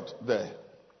the word there.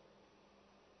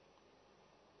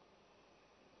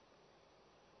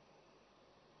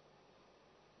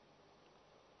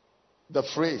 The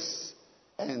phrase,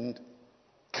 and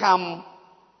come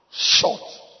short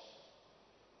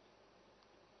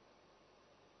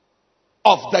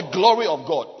of the glory of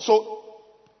God. So,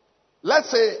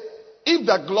 let's say if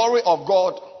the glory of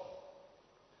God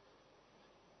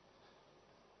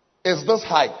is this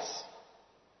height,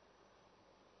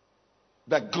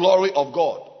 the glory of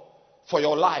God for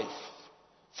your life,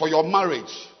 for your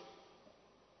marriage,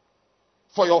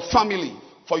 for your family,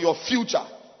 for your future,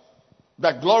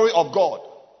 the glory of God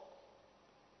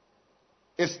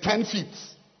is 10 feet.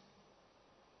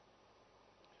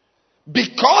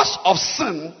 Because of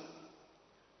sin,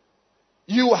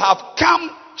 you have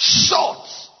come short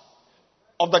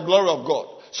of the glory of God.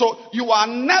 So you are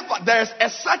never, there's a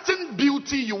certain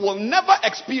beauty you will never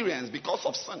experience because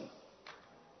of sin.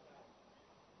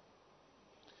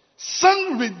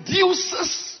 Sin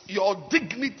reduces your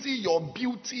dignity, your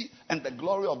beauty, and the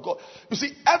glory of God. You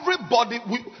see, everybody,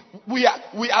 we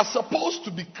are supposed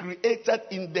to be created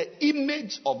in the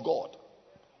image of God.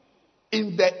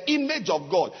 In the image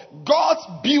of God.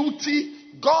 God's beauty,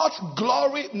 God's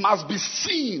glory must be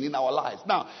seen in our lives.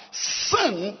 Now,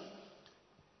 sin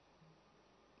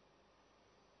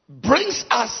brings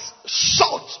us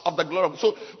short of the glory of God.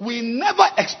 So we never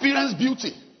experience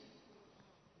beauty.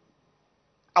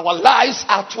 Our lives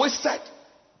are twisted.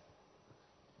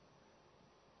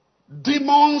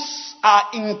 Demons are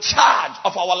in charge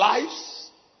of our lives.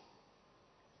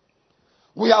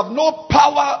 We have no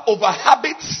power over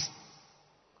habits.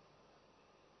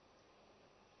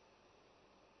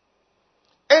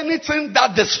 Anything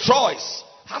that destroys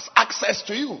has access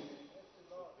to you.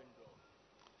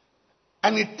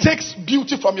 And it takes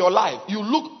beauty from your life. You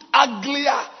look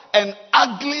uglier and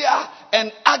uglier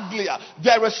and uglier.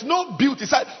 There is no beauty.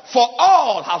 For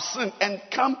all have sinned and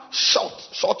come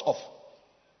short of.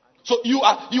 So you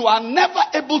are never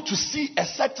able to see a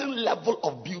certain level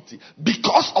of beauty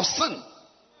because of sin.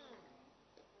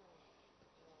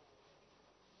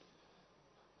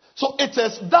 So it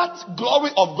is that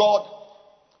glory of God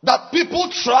that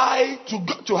people try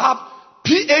to have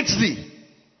PhD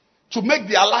to make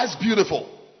their lives beautiful.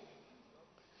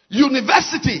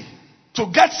 University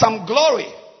to get some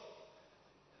glory.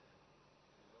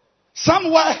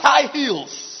 Some wear high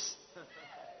heels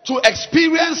to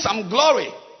experience some glory.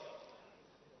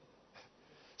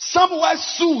 Some wear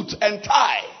suit and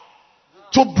tie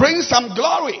to bring some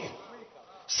glory.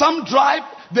 Some drive,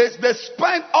 they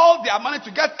spend all their money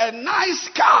to get a nice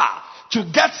car to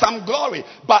get some glory.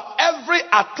 But every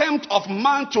attempt of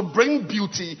man to bring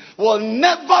beauty will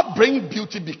never bring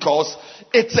beauty because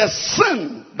it's a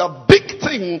sin. The big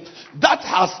thing that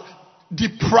has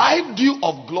deprived you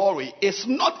of glory is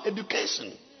not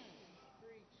education.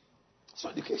 It's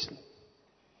not education.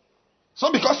 It's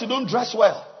not because you don't dress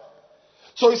well.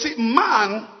 So you see,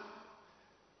 man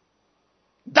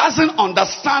doesn't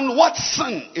understand what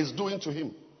sin is doing to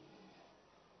him.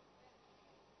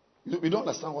 We don't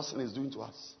understand what sin is doing to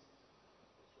us.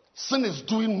 Sin is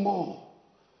doing more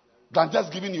than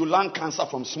just giving you lung cancer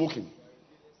from smoking.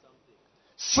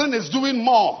 Sin is doing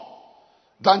more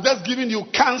than just giving you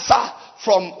cancer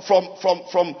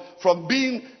from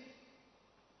being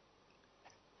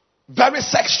very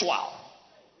sexual.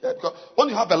 Yeah, because when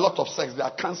you have a lot of sex, there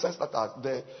are cancers that are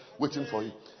there waiting for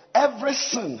you. Every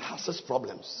sin has its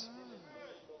problems.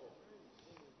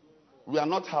 We are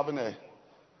not having a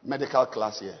medical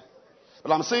class here.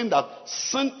 But I'm saying that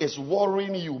sin is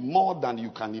worrying you more than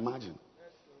you can imagine.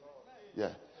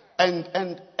 Yeah.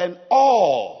 And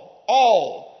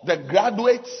all the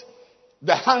graduates,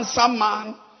 the handsome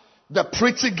man, the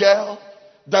pretty girl,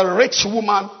 the rich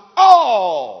woman,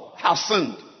 all have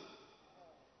sinned.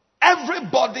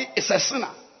 Everybody is a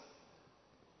sinner.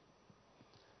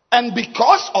 And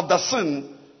because of the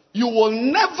sin, you will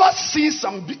never see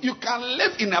you can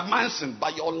live in a mansion,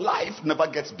 but your life never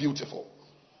gets beautiful.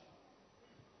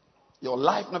 Your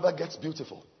life never gets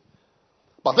beautiful.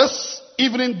 But this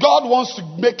evening, God wants to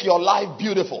make your life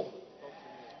beautiful.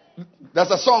 There's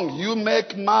a song, you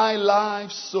make my life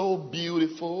so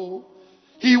beautiful.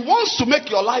 He wants to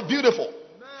make your life beautiful.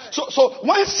 So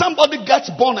when somebody gets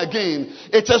born again,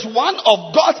 it is one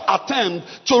of God's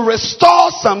attempts to restore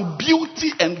some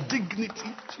beauty and dignity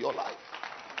to your life.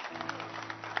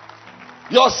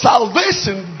 Your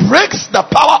salvation breaks the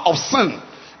power of sin.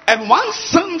 And once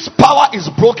sin's power is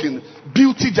broken,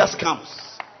 beauty just comes.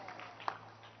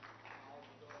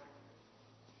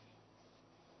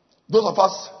 Those of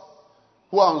us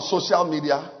who are on social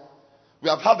media, we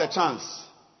have had the chance.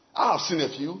 I have seen a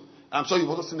few. I'm sure you've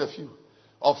also seen a few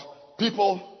of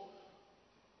people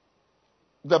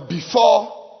that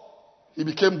before he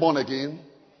became born again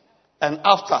and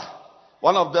after.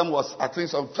 One of them was, I think,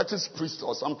 some fetish priest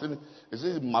or something. Is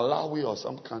it Malawi or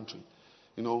some country?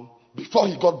 Before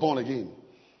he got born again.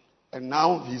 And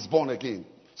now he's born again.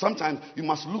 Sometimes you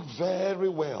must look very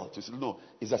well to say, no,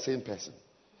 it's the same person.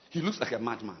 He looks like a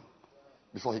madman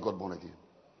before he got born again.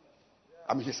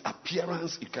 I mean, his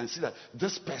appearance, you can see that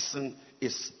this person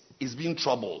is being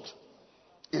troubled,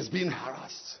 is being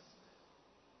harassed.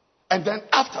 And then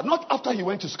after, not after he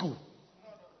went to school,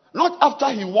 not after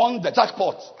he won the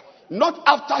jackpot, not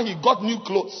after he got new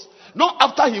clothes, not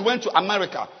after he went to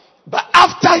America, but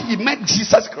after he met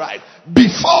Jesus Christ,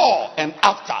 before and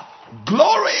after.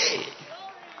 Glory!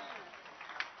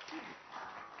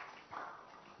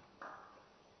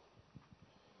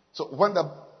 So when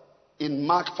in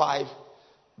Mark 5,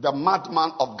 the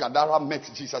madman of Gadara met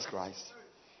Jesus Christ,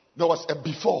 there was a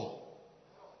before.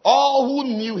 All who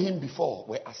knew him before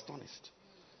were astonished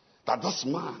that this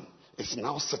man is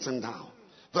now sitting down.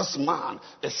 This man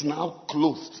is now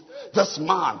clothed. This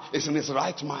man is in his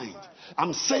right mind.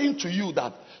 I'm saying to you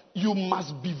that you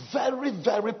must be very,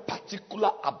 very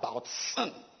particular about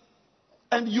sin.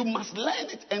 And you must learn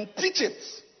it and teach it.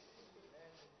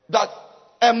 That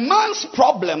a man's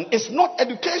problem is not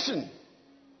education.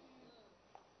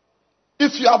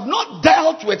 If you have not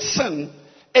dealt with sin,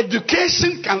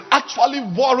 education can actually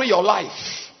worry your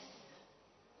life.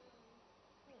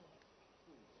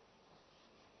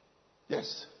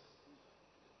 Yes.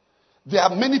 There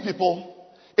are many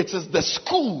people, it is the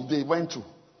school they went to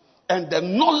and the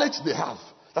knowledge they have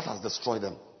that has destroyed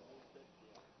them.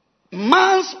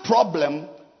 Man's problem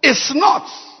is not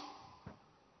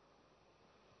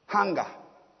hunger.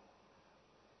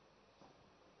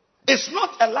 It's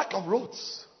not a lack of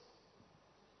roads.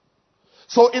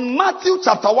 So in Matthew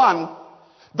chapter 1,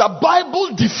 the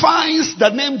Bible defines the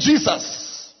name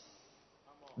Jesus.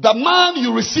 The man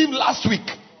you received last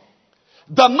week.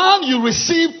 The man you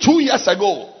received 2 years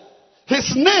ago.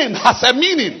 His name has a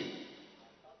meaning.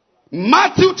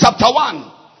 Matthew chapter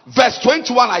 1, verse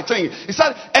 21, I think. He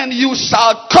said, and you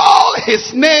shall call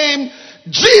his name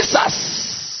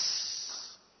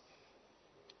Jesus.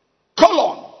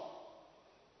 Colon.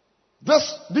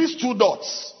 These 2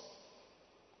 dots.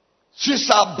 She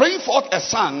shall bring forth a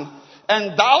son,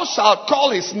 and thou shalt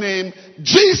call his name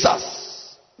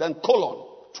Jesus. Then colon,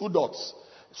 2 dots.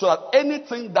 So that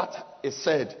anything that is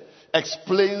said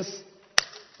explains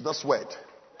this word.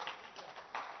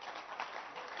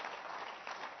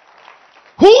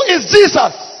 Who is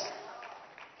Jesus?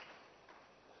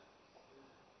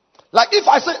 Like if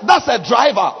I say, that's a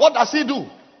driver, what does he do?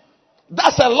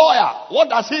 That's a lawyer, what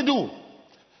does he do?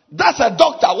 That's a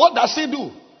doctor, what does he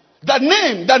do? The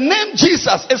name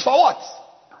Jesus is for what?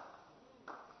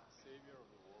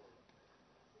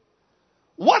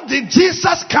 What did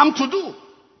Jesus come to do?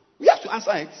 We have to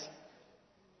answer it.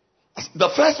 The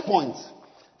first point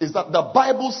is that the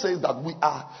Bible says that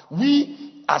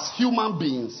we as human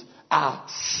beings are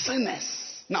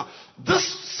sinners. Now, this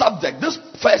subject, this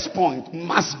first point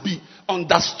must be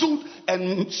understood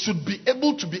and should be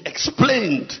able to be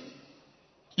explained.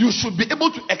 You should be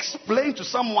able to explain to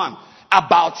someone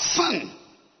about sin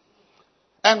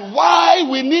and why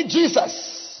we need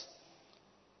Jesus.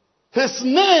 His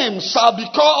name shall be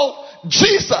called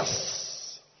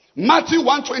Jesus. Matthew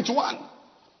 1:21.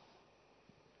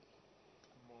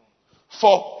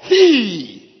 For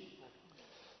he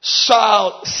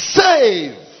shall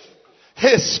save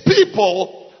his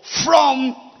people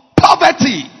from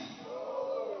poverty.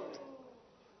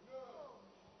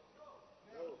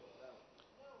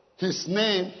 His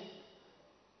name,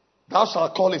 thou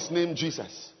shalt call his name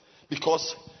Jesus,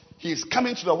 because he is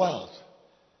coming to the world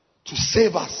to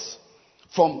save us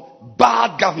from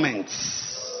bad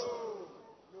governments.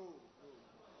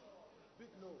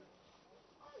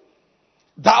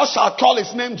 Thou shalt call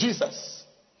his name Jesus,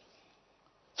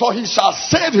 for he shall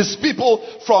save his people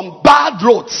from bad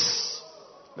roads.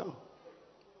 No.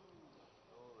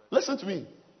 Listen to me.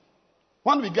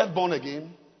 When we get born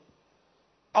again,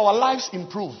 our lives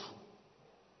improve.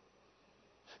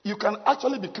 You can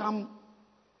actually become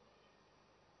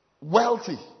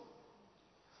wealthy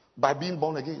by being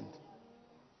born again.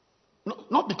 No,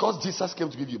 not because Jesus came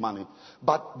to give you money,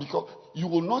 but because you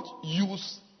will not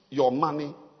use your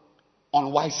money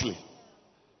unwisely.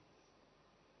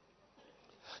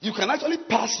 You can actually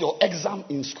pass your exam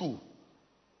in school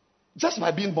just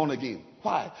by being born again.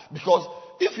 Why? Because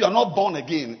if you are not born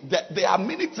again, there are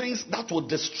many things that will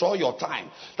destroy your time,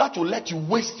 that will let you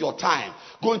waste your time.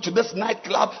 Going to this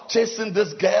nightclub, chasing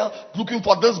this girl, looking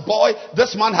for this boy,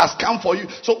 this man has come for you.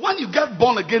 So when you get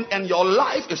born again and your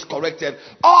life is corrected,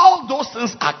 all those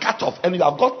things are cut off and you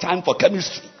have got time for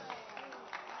chemistry.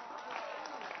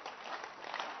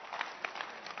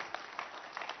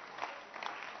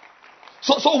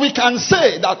 So we can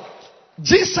say that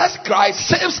Jesus Christ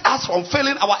saves us from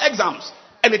failing our exams.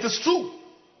 And it is true.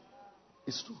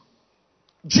 It's true.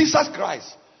 Jesus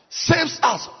Christ saves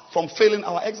us from failing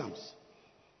our exams.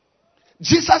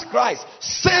 Jesus Christ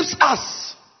saves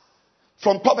us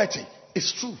from poverty.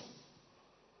 It's true.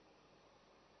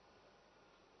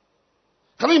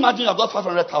 Can you imagine you have got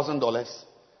 $500,000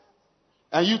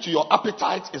 and your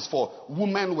appetite is for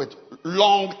women with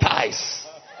long thighs.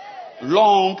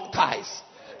 Long ties.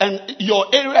 And your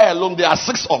area alone, there are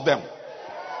 6 of them.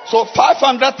 So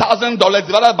 $500,000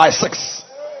 divided by 6.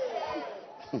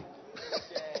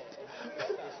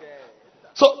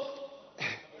 So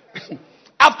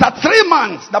after 3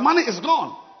 months, the money is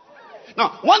gone.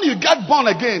 Now, when you get born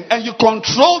again and you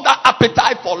control that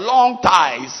appetite for long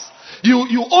ties,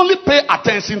 you only pay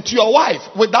attention to your wife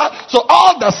with that. So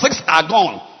all the 6 are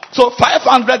gone. So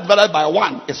 500 divided by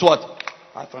 1 is what?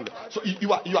 500. So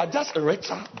you are just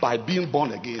richer by being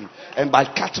born again and by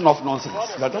cutting off nonsense.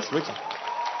 You are just richer.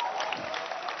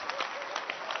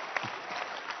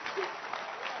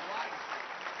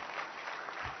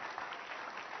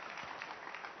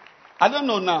 I don't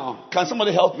know now. Can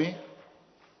somebody help me?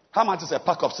 How much is a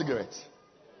pack of cigarettes?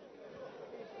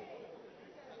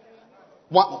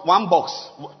 One box.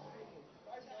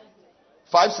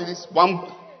 5 cedis.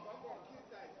 One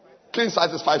king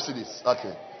size is 5 cedis.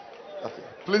 Okay.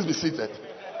 Please be seated.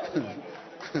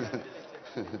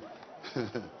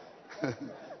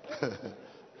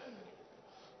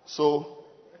 So,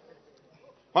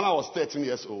 when I was 13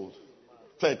 years old,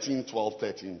 12,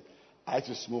 13, I used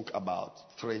to smoke about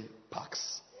 3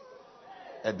 packs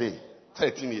a day.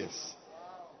 13 years.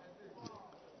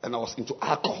 And I was into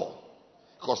alcohol.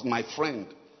 Because my friend,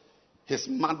 his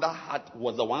mother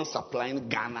was the one supplying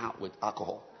Ghana with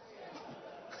alcohol.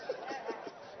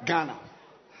 Ghana.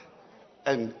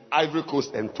 And Ivory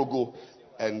Coast and Togo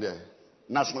and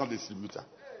national distributor.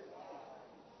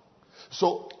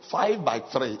 So 5 by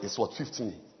 3 is what?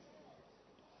 15.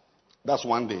 That's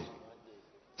one day.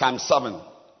 Times 7.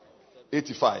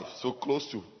 85. So close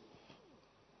to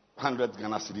 100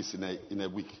 Ghana cedis in a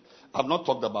week. I've not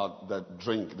talked about the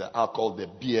drink, the alcohol, the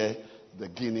beer, the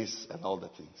Guinness and all the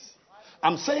things.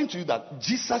 I'm saying to you that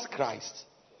Jesus Christ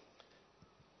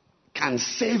can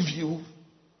save you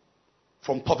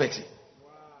from poverty.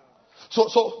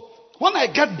 So when I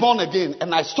get born again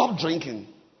and I stop drinking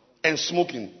and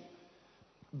smoking,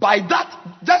 by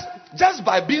that, just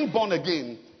by being born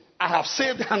again, I have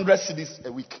saved 100 cedis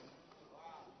a week.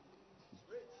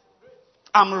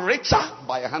 I'm richer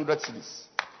by 100 cedis.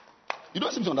 You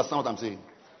don't seem to understand what I'm saying.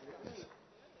 Yes.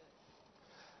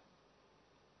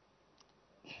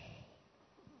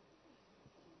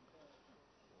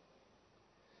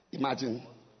 Imagine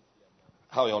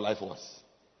how your life was.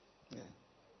 Yeah.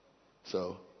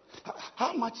 So,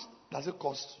 how much does it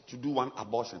cost to do one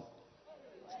abortion?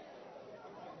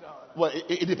 Well,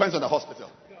 it depends on the hospital.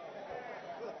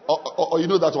 Or you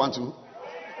know that one too?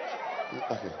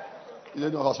 Okay. You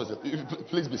know hospital.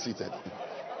 Please be seated.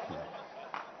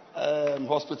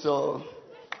 Hospital,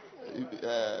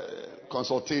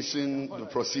 consultation, the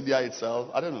procedure itself.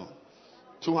 I don't know.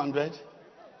 200?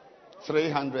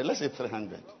 300? Let's say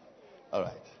 300. All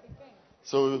right.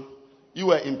 So you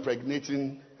were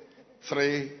impregnating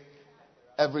 3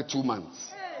 every 2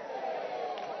 months.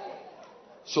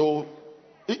 So,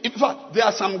 in fact, there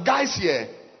are some guys here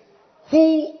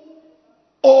who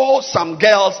owe some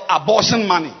girls abortion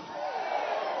money.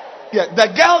 Yeah, the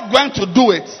girl went to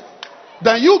do it.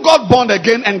 Then you got born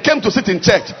again and came to sit in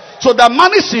church. So the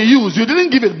money she used, you didn't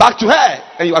give it back to her.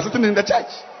 And you are sitting in the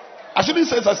church. I shouldn't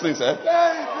say such things, eh?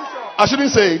 I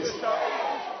shouldn't say it.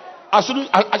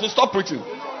 I should stop preaching.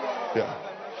 Yeah.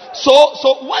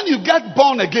 So when you get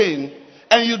born again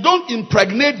and you don't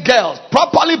impregnate girls,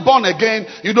 properly born again,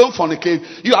 you don't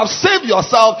fornicate, you have saved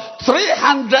yourself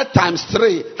 300 times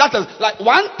 3. That is like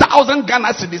 1,000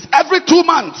 Ghana cedis every 2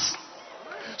 months.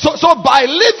 So by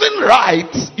living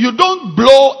right, you don't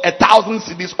blow 1,000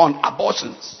 cedis on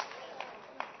abortions.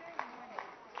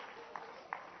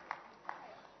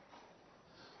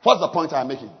 What's the point I'm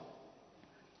making?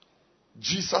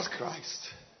 Jesus Christ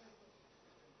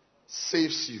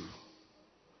saves you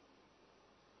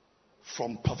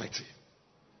from poverty.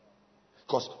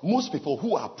 Because most people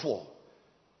who are poor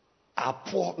are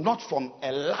poor not from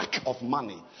a lack of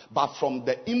money, but from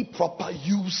the improper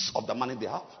use of the money they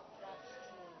have.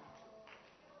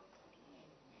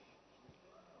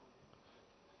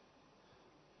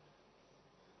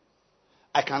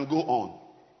 I can go on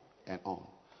and on.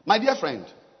 My dear friend,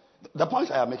 the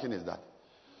point I am making is that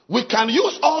we can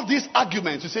use all these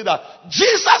arguments to say that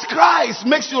Jesus Christ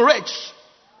makes you rich.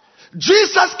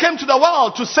 Jesus came to the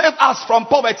world to save us from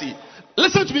poverty.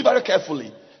 Listen to me very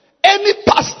carefully. Any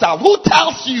pastor who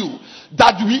tells you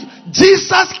that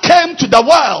Jesus came to the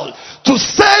world to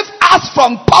save us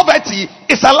from poverty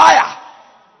is a liar.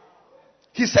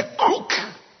 He's a crook.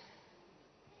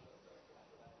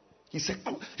 He's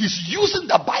using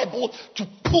the Bible to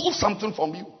pull something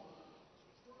from you.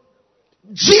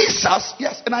 Jesus,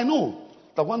 yes, and I know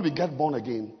that when we get born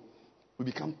again, we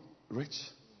become rich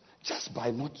just by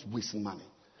not wasting money.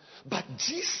 But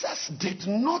Jesus did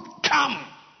not come.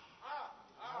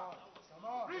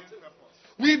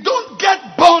 We don't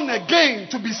get born again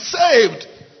to be saved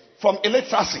from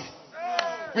illiteracy.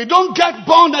 We don't get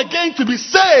born again to be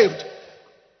saved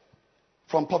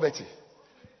from poverty.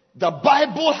 The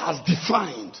Bible has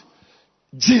defined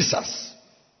Jesus.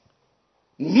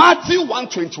 Matthew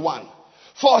 1:21.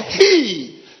 For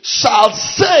he shall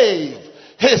save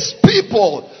his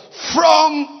people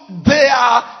from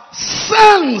their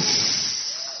sins.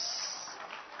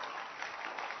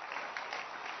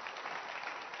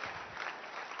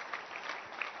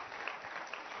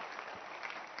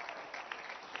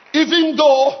 Even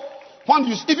though when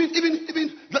you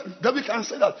even that we can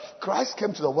say that Christ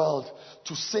came to the world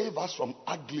to save us from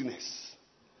ugliness.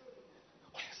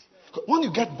 When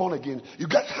you get born again, you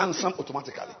get handsome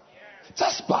automatically.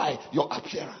 Just by your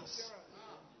appearance.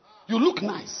 You look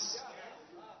nice.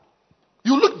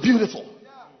 You look beautiful.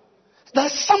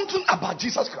 There's something about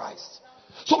Jesus Christ.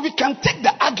 So we can take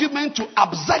the argument to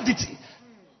absurdity.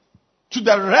 To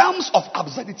the realms of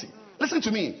absurdity. Listen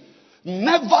to me.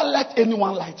 Never let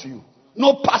anyone lie to you.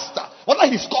 No pastor, whether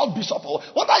he's called bishop or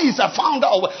whether he's a founder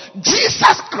or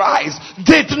Jesus Christ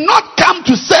did not come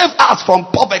to save us from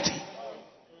poverty.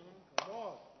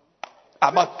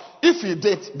 But if he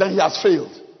did, then he has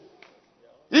failed.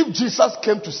 If Jesus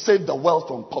came to save the world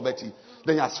from poverty,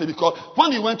 then he has failed. Because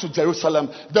when he went to Jerusalem,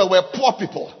 there were poor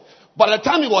people. By the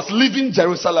time he was leaving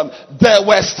Jerusalem, there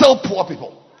were still poor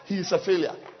people. He is a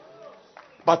failure.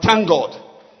 But thank God,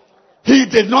 he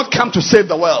did not come to save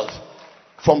the world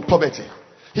from poverty.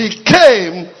 He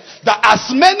came that as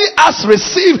many as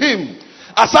receive him,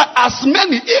 as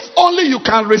many, if only you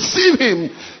can receive him,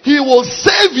 he will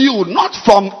save you not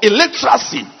from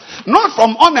illiteracy, not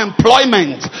from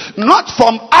unemployment, not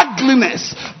from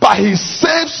ugliness, but he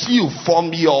saves you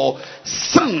from your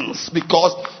sins,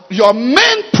 because your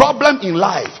main problem in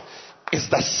life is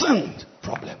the sin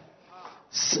problem.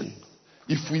 Sin.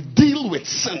 If we deal with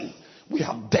sin, we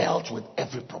have dealt with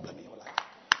every problem in your life.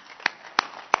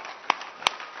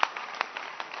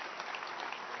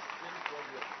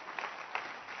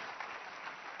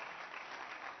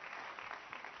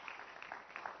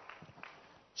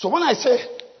 So when I say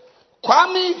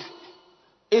Kwame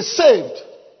is saved,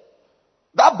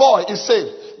 that boy is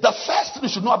saved, the first thing you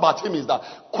should know about him is that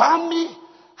Kwame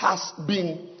has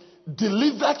been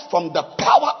delivered from the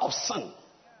power of sin.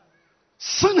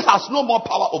 Sin has no more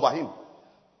power over him.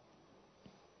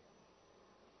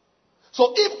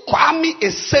 So if Kwame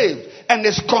is saved and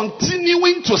is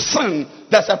continuing to sin,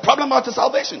 there's a problem about his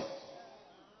salvation.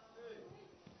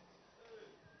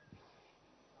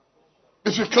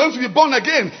 If you claim to be born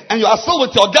again and you are still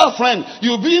with your girlfriend,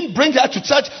 you bring her to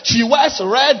church, she wears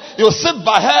red, you sit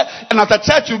by her, and after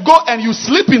church you go and you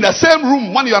sleep in the same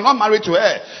room when you are not married to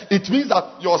her. It means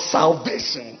that your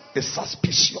salvation is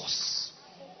suspicious.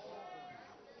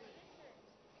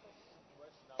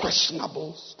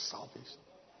 Questionable salvation.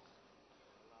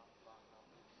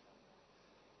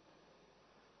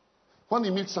 When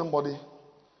you meet somebody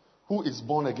who is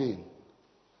born again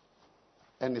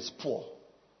and is poor,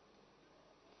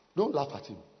 don't laugh at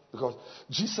him, because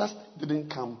Jesus didn't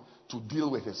come to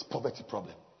deal with his poverty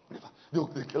problem.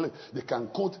 They can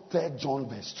quote 3 John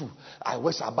verse 2. I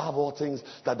wish above all things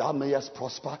that thou mayest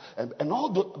prosper and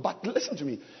all those. But listen to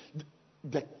me.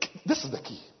 This is the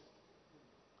key.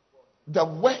 The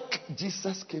work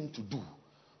Jesus came to do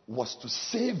was to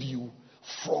save you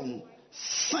from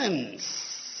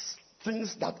sins,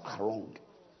 things that are wrong.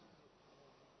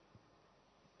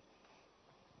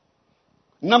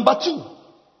 Number 2.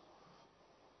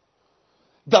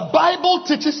 The Bible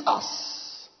teaches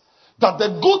us that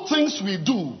the good things we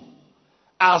do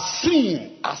are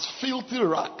seen as filthy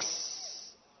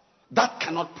rags that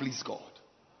cannot please God.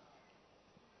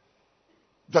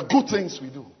 The good things we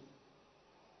do.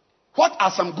 What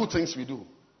are some good things we do?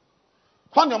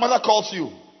 When your mother calls you,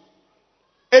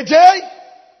 AJ?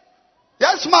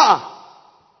 Yes, ma.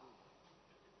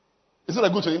 Is it a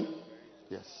good thing?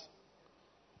 Yes.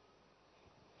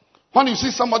 When you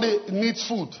see somebody needs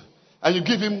food and you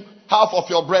give him half of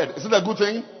your bread, is it a good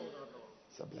thing?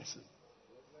 It's a blessing.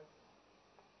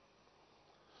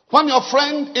 When your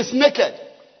friend is naked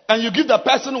and you give the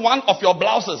person one of your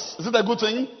blouses, is it a good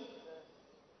thing?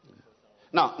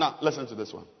 Now, listen to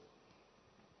this one.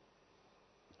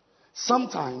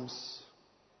 Sometimes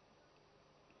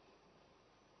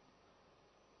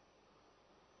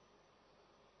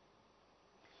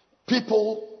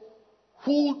people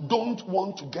who don't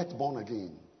want to get born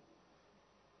again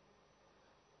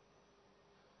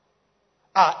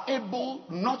are able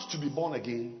not to be born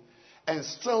again and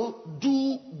still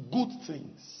do good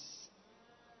things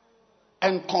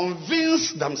and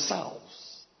convince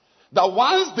themselves that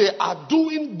once they are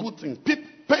doing good things,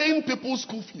 paying people's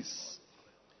school fees,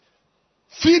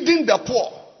 feeding the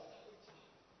poor,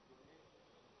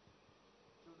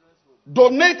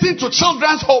 donating to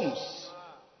children's homes,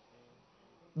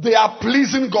 they are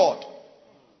pleasing God.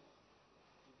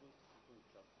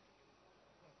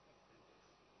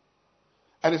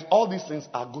 And if all these things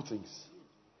are good things,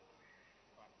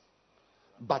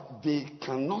 but they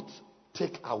cannot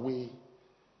take away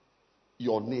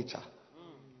your nature.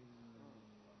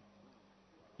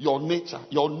 Your nature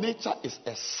is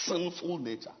a sinful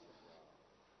nature.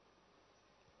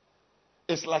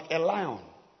 It's like a lion.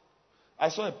 I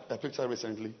saw a picture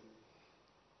recently.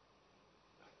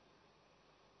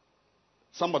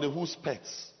 Somebody whose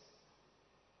pets,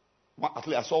 at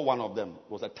least I saw one of them,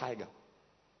 was a tiger.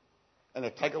 And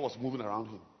the tiger was moving around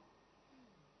him.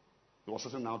 He was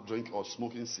sitting down drinking or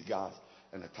smoking cigars,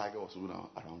 and the tiger was moving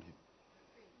around him.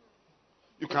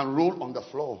 You can roll on the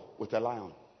floor with a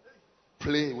lion.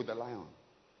 Play with the lion.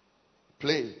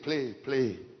 Play.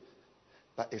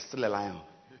 But it's still a lion.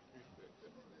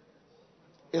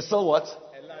 It's still what?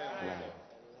 A lion.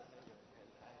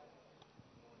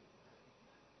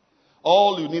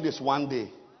 All you need is one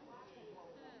day.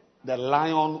 The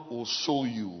lion will show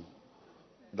you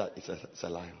that it's a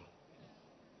lion.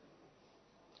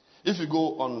 If you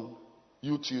go on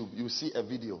YouTube, you see a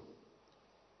video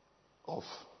of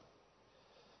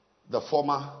the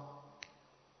former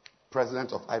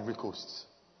president of Ivory Coast,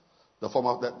 the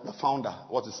founder,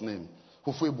 what's his name?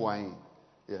 Houphouët-Boigny,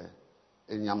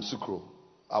 in Yamoussoukro.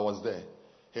 I was there.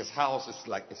 His house is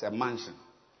it's a mansion,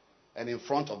 and in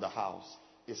front of the house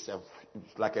is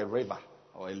like a river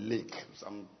or a lake,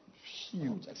 some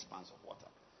huge expanse of water,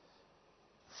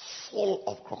 full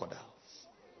of crocodiles.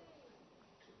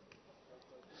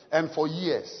 And for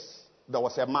years, there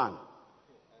was a man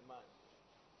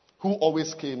who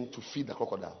always came to feed the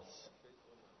crocodiles.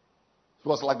 He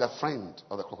was like the friend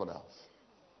of the crocodiles.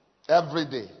 Every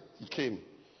day he came.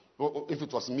 If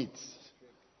it was meat,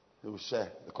 he would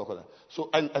share the crocodile. So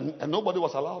and nobody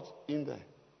was allowed in there.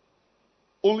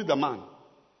 Only the man.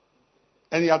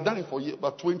 And he had done it for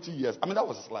about 20 years. I mean, that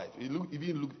was his life. He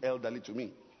didn't look elderly to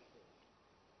me.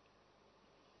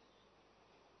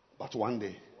 But one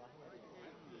day,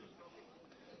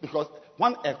 because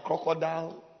when a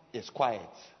crocodile is quiet,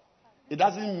 it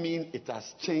doesn't mean it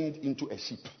has changed into a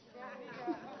sheep.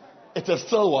 It is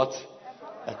still what?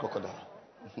 A crocodile.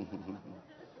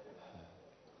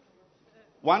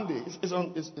 One day, it's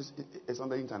on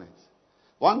the internet.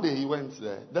 One day he went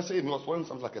there. Let's say he was wearing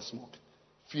something like a smoke,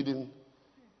 feeding.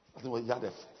 I think he had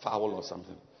a fowl or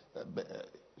something.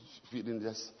 Feeding,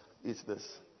 just eat this,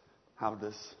 have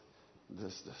this.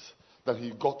 Then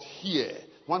he got here.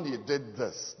 When he did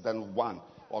this, then one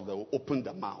of them opened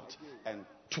the mouth and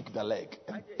took the leg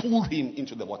and pulled him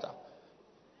into the water.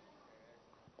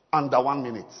 Under 1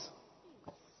 minute,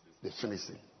 they finished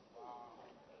him.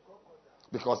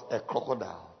 Because a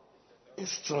crocodile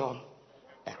is still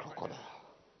a crocodile.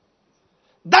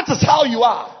 That is how you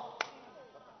are.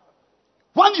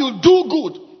 When you do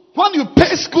good, when you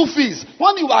pay school fees,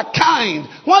 when you are kind,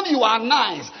 when you are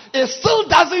nice, it still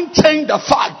doesn't change the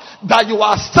fact that you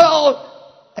are still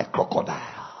a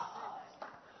crocodile.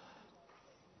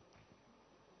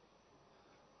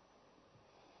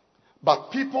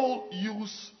 But people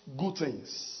use good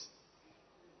things.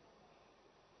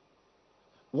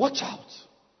 Watch out.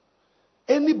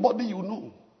 Anybody you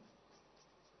know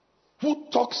who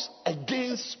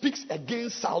speaks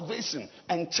against salvation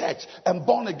and church and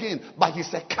born again, but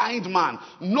he's a kind man,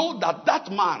 know that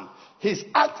man, his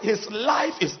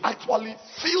life is actually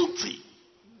filthy.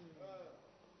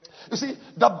 You see,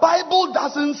 the Bible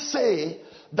doesn't say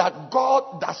that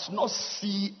God does not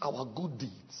see our good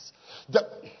deeds.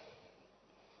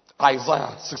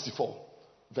 Isaiah 64.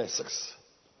 verse 6.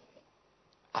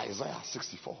 Isaiah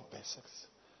 64 verse 6.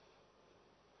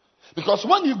 Because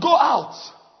when you go out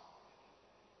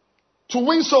to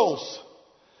win souls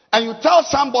and you tell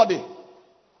somebody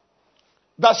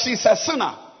that she's a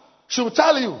sinner, she will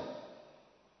tell you,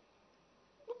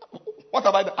 what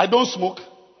have I done? I don't smoke.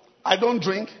 I don't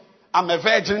drink. I'm a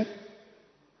virgin.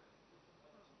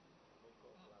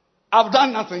 I've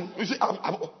done nothing. You see,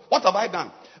 what have I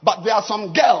done? But there are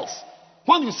some girls,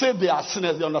 when you say they are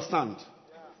sinners, they understand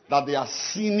that they are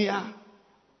senior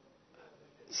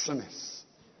sinners.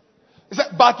 He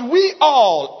said, but we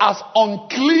all as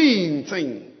unclean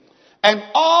things, and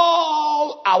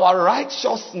all our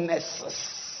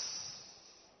righteousnesses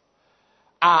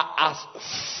are as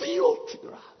filthy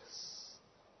rags.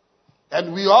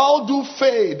 And we all do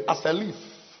fade as a leaf,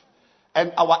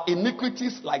 and our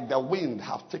iniquities like the wind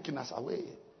have taken us away.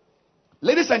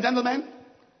 Ladies and gentlemen,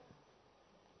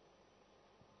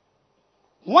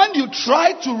 when you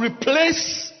try to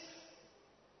replace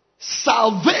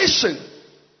salvation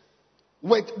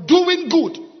with doing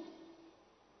good,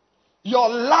 your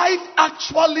life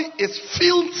actually is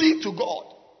filthy to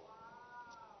God.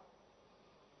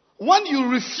 When you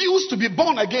refuse to be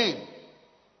born again,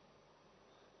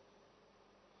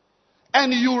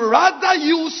 and you rather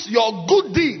use your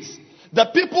good deeds, the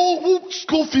people whose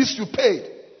school fees you paid,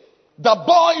 the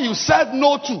boy you said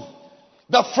no to,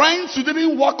 the friends you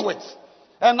didn't work with,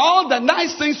 and all the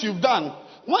nice things you've done,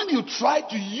 when you try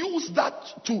to use that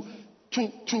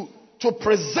to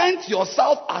present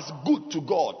yourself as good to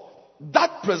God,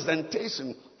 that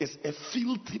presentation is a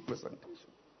filthy presentation.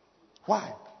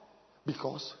 Why?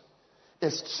 Because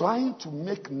it's trying to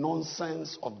make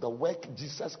nonsense of the work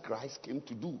Jesus Christ came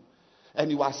to do. And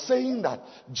you are saying that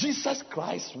Jesus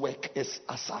Christ's work is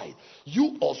aside.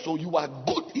 You also, you are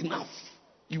good enough.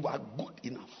 You are good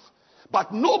enough.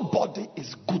 But nobody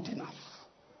is good enough.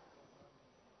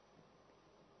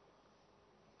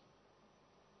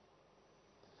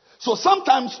 So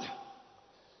sometimes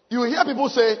you hear people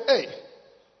say, hey,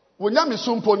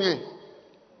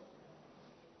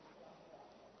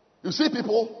 you see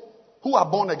people who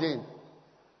are born again,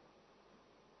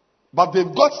 but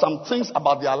they've got some things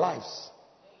about their lives.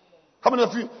 How many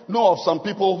of you know of some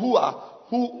people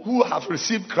who have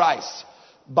received Christ,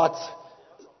 but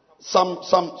some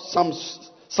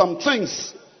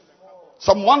things,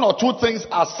 some one or two things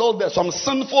are still there, some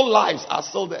sinful lives are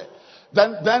still there.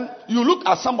 Then you look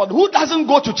at somebody who doesn't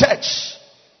go to church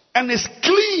and is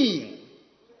clean,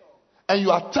 and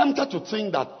you are tempted to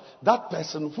think that that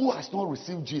person who has not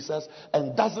received Jesus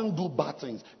and doesn't do bad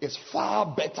things is far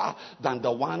better than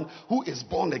the one who is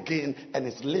born again and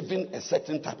is living a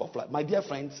certain type of life. My dear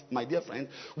friends,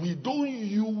 we don't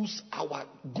use our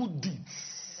good deeds.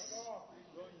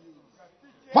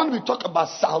 When we talk about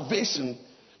salvation,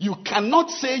 you cannot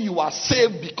say you are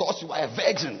saved because you are a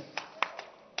virgin.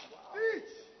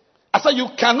 I said you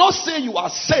cannot say you are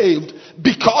saved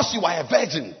because you are a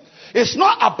virgin. It's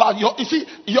not about your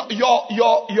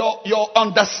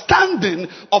understanding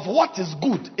of what is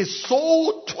good is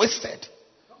so twisted.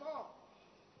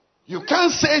 You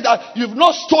can't say that you've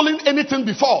not stolen anything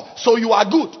before, so you are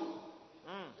good.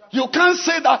 You can't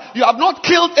say that you have not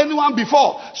killed anyone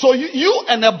before, so you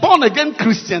and a born again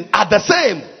Christian are the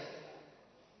same.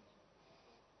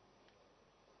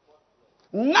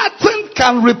 Nothing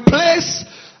can replace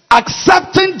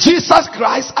accepting Jesus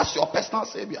Christ as your personal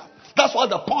Savior. That's why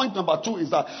the point number 2 is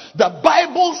that the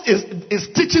Bible is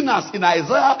teaching us in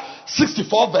Isaiah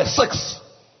 64 verse 6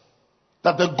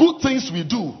 that the good things we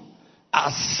do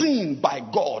are seen by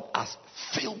God as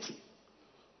filthy.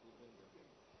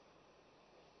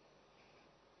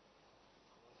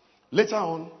 Later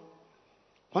on,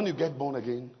 when you get born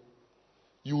again,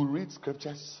 you will read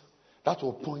scriptures that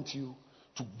will point you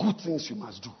to good things you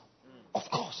must do. Of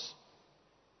course.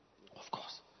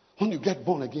 When you get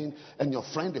born again and your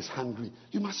friend is hungry,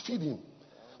 you must feed him.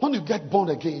 When you get born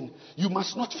again, you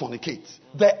must not fornicate.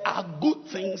 There are good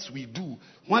things we do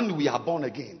when we are born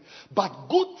again. But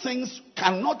good things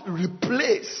cannot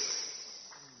replace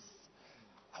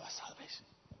our salvation.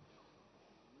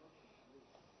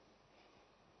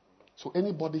 So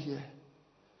anybody here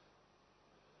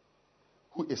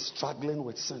who is struggling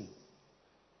with sin,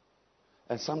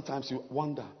 and sometimes you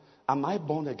wonder, am I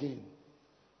born again?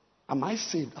 Am I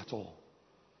saved at all?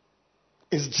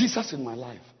 Is Jesus in my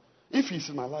life? If he's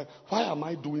in my life, why am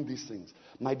I doing these things?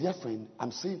 My dear friend,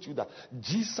 I'm saying to you that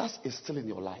Jesus is still in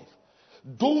your life.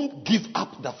 Don't give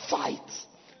up the fight.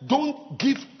 Don't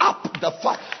give up the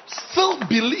fight. Still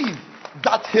believe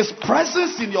that his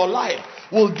presence in your life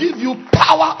will give you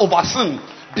power over sin.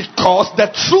 Because the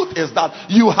truth is that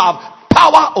you have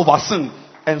power over sin.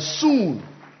 And soon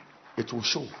it will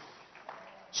show.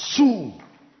 Soon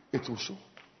it will show.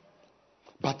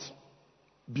 But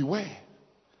beware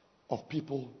of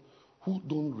people who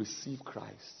don't receive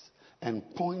Christ and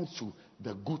point to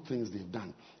the good things they've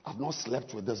done. I've not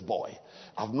slept with this boy.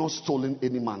 I've not stolen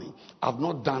any money. I've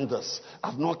not done this.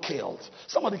 I've not killed.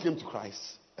 Somebody came to Christ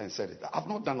and said it. I've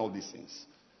not done all these things.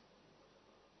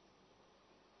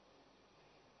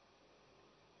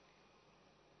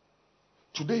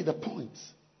 Today, the point,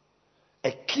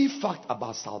 a key fact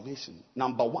about salvation,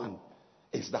 number one,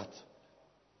 is that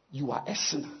you are a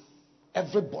sinner.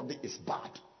 Everybody is bad.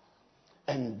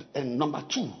 And number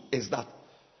two is that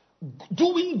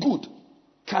doing good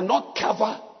cannot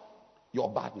cover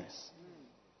your badness.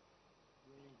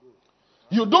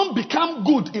 You don't become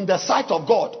good in the sight of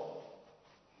God.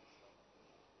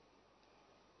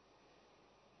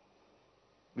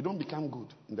 You don't become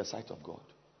good in the sight of God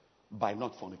by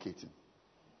not fornicating.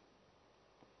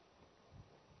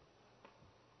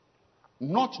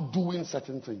 Not doing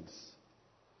certain things.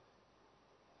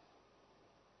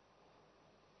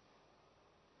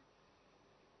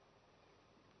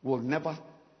 Will never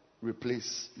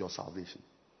replace your salvation.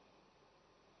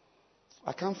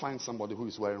 I can't find somebody who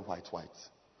is wearing white,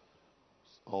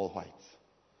 all white.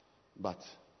 But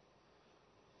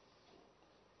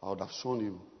I would have shown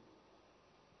you.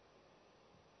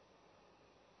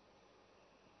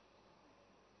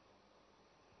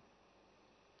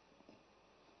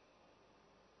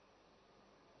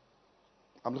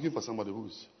 I'm looking for somebody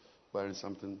who's wearing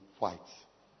something white.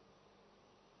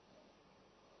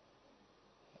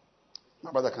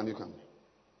 My brother, can you come?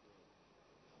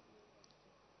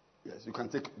 Yes, you can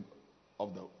take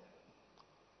off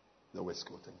the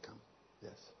waistcoat and come.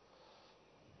 Yes.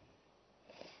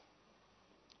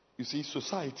 You see,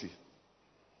 society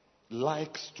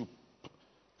likes to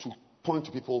point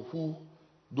to people who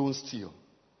don't steal.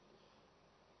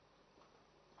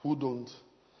 Who don't.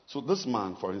 So this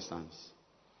man, for instance,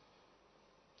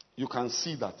 you can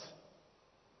see that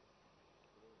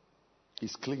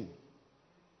he's clean.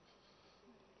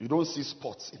 You don't see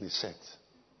spots in his shirt.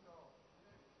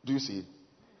 Do you see?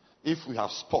 If we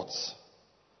have spots,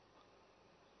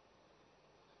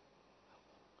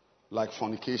 like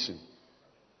fornication,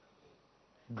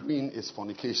 green is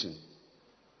fornication,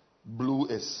 blue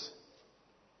is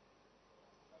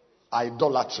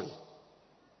idolatry,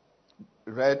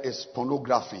 red is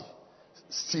pornography,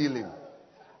 stealing,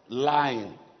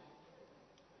 lying.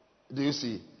 Do you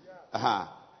see?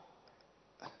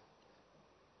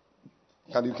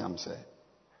 Can you come, sir?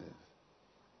 Yes.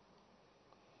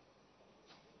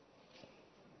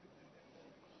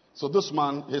 So this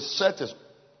man, his shirt is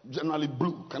generally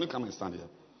blue. Can you come and stand here?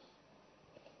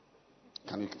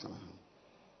 Can you come?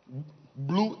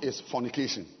 Blue is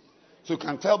fornication. So you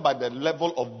can tell by the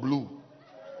level of blue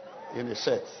in his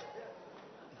shirt.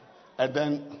 And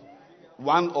then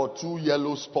 1 or 2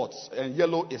 yellow spots. And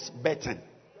yellow is betting.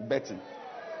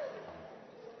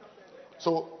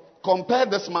 So compare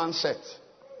this man's shirt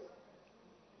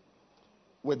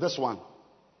with this one.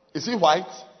 Is he white?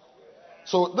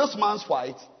 So this man's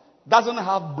white doesn't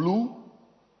have blue,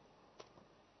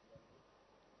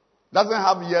 doesn't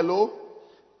have yellow.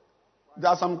 There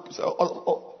are some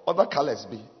other colors,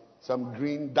 some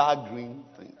green, dark green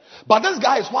thing. But this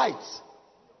guy is white.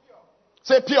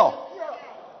 Say pure.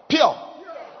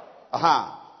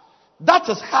 That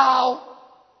is how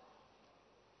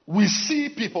we see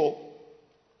people.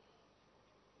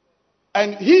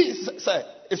 And he said,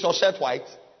 is your shirt white?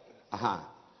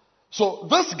 So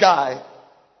this guy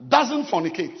doesn't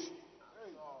fornicate,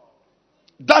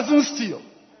 doesn't steal,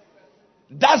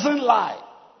 doesn't lie.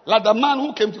 Like the man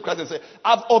who came to Christ and said,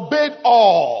 I've obeyed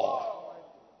all.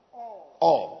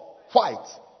 White.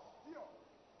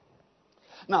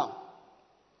 Now,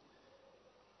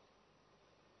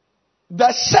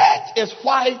 the shirt is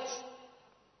white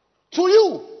to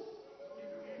you.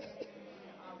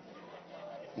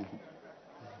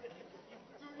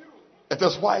 It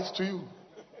is white to you.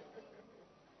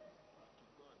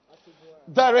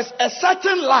 There is a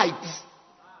certain light,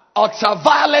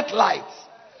 ultraviolet light.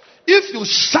 If you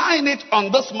shine it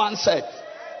on this man's shirt,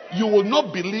 you will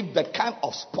not believe the kind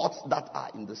of spots that are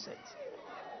in the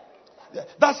shirt.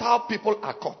 That's how people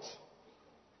are caught.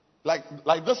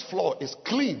 Like this floor is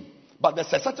clean, but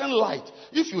there's a certain light.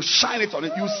 If you shine it on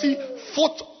it, you see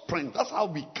footprint. That's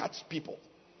how we catch people.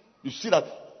 You see that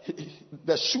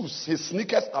the shoes, his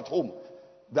sneakers at home,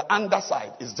 the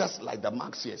underside is just like the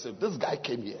marks here. So this guy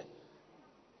came here.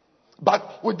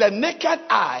 But with the naked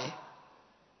eye,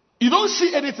 you don't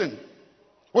see anything.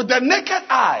 With the naked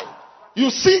eye, you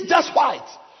see just white.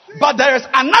 But there is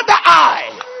another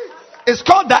eye. It's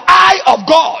called the eye of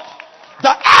God. The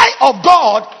eye of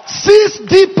God sees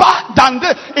deeper than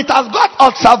this. It has got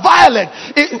ultraviolet.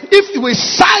 If we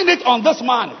shine it on this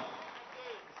man,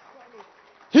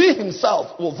 he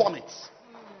himself will vomit.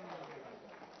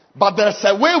 But there's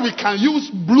a way we can use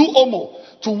blue omo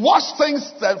to wash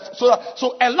things.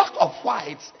 So a lot of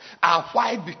whites are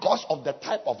white because of the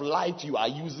type of light you are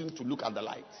using to look at the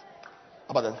light.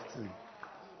 How about that?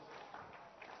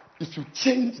 If you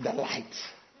change the light,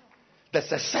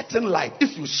 there's a certain light.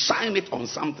 If you shine it on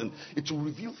something, it will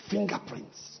reveal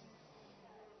fingerprints.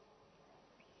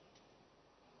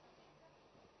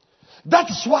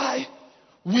 That's why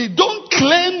we don't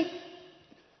claim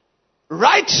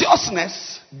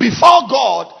righteousness before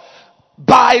God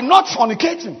by not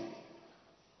fornicating.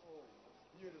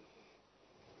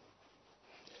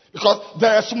 Because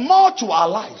there is more to our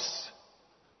lives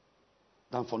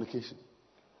than fornication.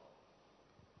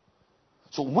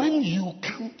 So when you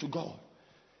come to God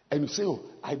and you say, oh,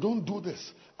 I don't do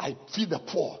this, I feed the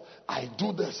poor, I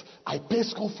do this, I pay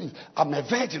school fees, I'm a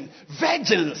virgin.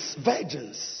 Virgins,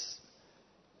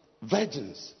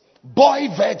 boy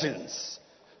virgins,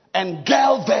 and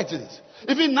girl virgins.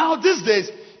 Even now these days,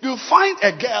 you find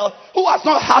a girl who has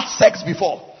not had sex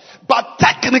before, but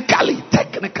technically,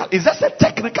 it's just a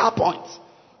technical point.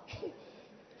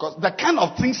 Because the kind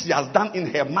of things she has done in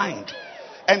her mind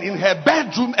and in her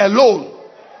bedroom alone,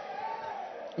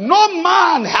 no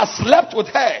man has slept with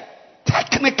her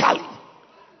technically.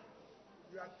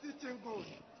 You are teaching good.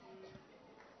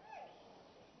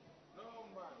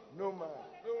 No man.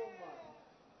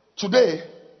 Today,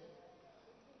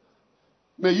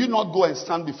 may you not go and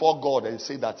stand before God and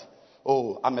say that,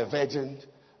 oh, I'm a virgin,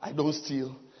 I don't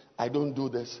steal, I don't do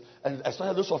this. And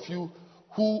especially those of you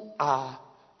who are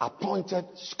appointed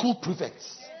school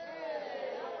prefects,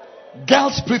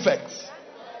 girls prefects,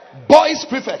 boys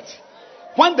prefects.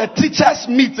 When the teachers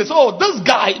meet, they say, oh, this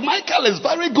guy, Michael, is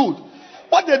very good.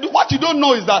 What you don't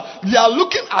know is that they are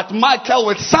looking at Michael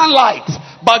with sunlight.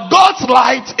 But God's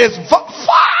light is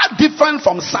far different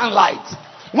from sunlight.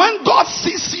 When God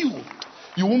sees you,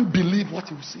 you won't believe what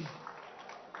you see.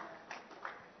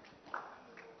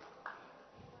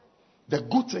 The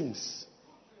good things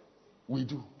we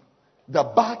do, the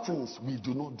bad things we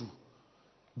do not do,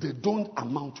 they don't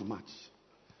amount to much.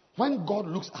 When God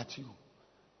looks at you,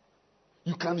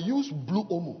 you can use Blue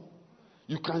Omo,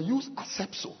 you can use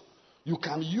Asepso, you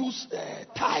can use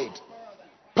Tide,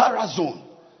 Parazone,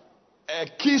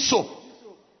 Key soap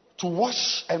to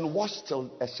wash and wash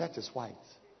till a shirt is white.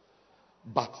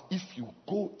 But if you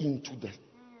go into the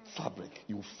fabric,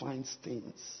 you find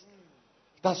stains.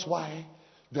 That's why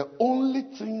the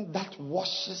only thing that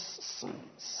washes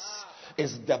sins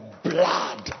is the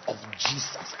blood of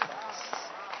Jesus Christ.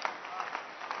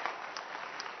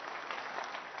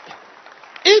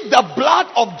 If the blood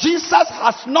of Jesus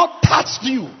has not touched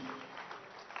you,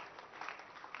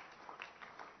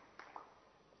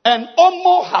 and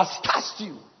Omo has touched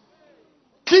you,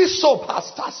 Key soap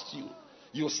has touched you,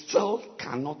 you still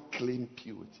cannot claim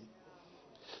purity.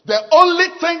 The only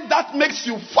thing that makes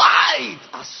you white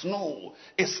as snow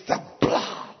is the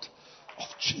blood of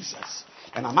Jesus.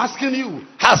 And I'm asking you,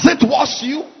 has it washed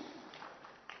you?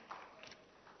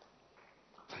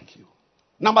 Thank you.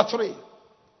 Number 3.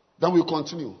 Then we'll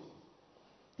continue.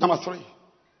 Number 3.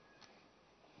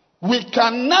 We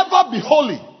can never be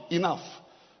holy enough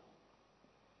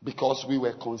because we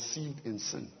were conceived in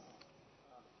sin.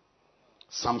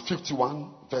 Psalm 51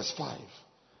 verse 5.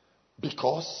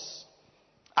 Because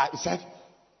I said,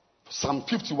 Psalm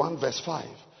 51 verse 5.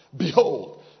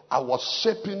 Behold, I was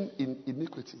shapen in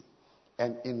iniquity,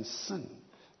 and in sin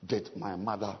did my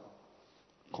mother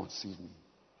conceive me.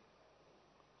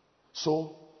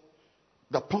 So,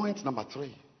 the point number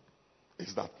 3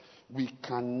 is that we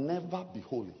can never be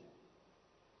holy.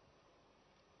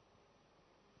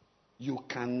 You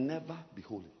can never be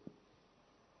holy.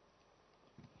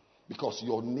 Because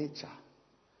your nature,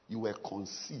 you were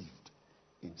conceived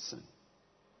in sin.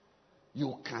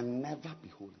 You can never be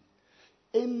holy.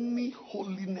 Any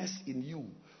holiness in you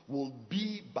will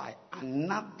be by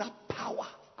another power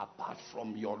apart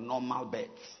from your normal birth.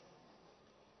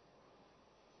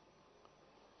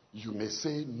 You may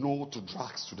say no to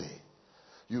drugs today.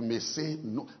 You may say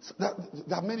no.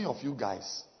 There are many of you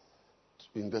guys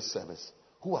in this service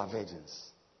who are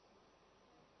virgins.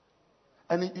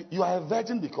 And you are a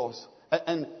virgin because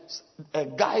and a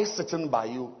guy sitting by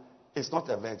you is not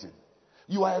a virgin.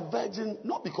 You are a virgin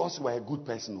not because you are a good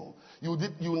person. No. You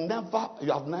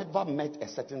have never met a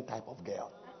certain type of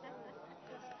girl.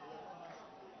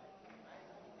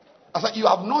 I said you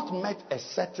have not met a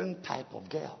certain type of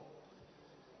girl.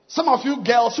 Some of you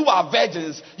girls who are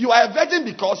virgins, you are a virgin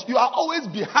because you are always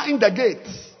behind the gate.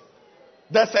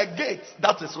 There's a gate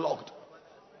that is locked.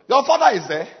 Your father is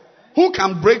there. Who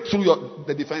can break through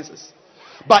the defenses?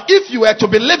 But if you were to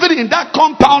be living in that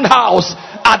compound house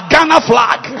at Ghana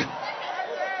Flag,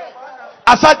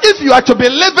 I said, if you are to be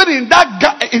living in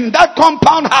that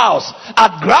compound house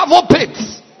at Gravel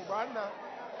Pits,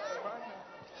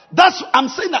 I'm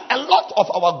saying that a lot of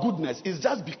our goodness is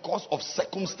just because of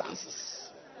circumstances.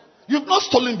 You've not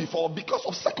stolen before because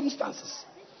of circumstances.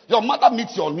 Your mother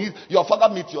meets your need, your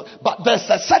father meets your, but there's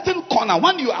a certain corner.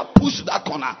 When you are pushed to that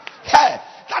corner, hey,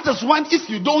 that is when, if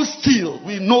you don't steal,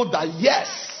 we know that yes.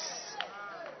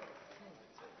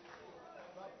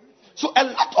 So a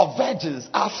lot of virgins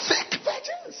are fake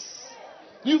virgins.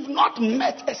 You've not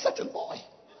met a certain boy.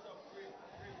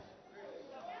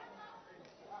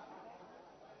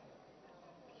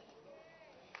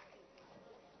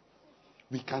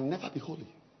 We can never be holy.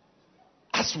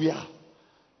 As we are.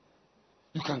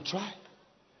 You can try.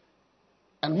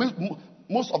 And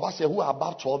most of us here who are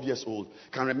above 12 years old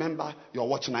can remember your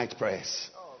watch night prayers.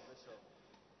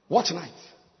 Watch night.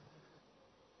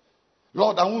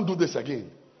 Lord, I won't do this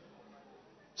again.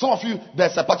 Some of you,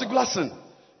 there's a particular sin.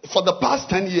 For the past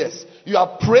 10 years, you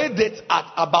have prayed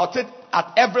about it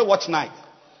at every watch night.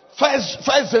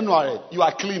 First January, you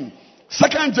are clean.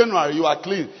 2nd January, you are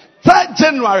clean. 3rd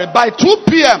January, by 2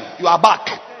 p.m., you are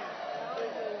back.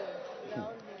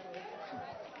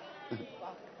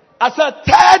 I said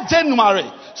 3rd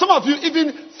January. Some of you,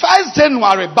 even 1st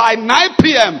January, by 9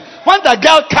 p.m., when the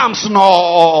girl comes,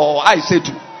 no, I say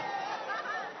to.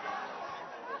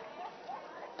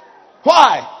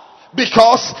 Why?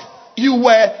 Because you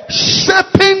were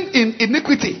shaping in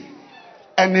iniquity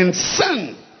and in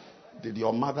sin. Did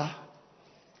your mother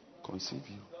conceive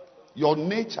you? Your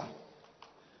nature.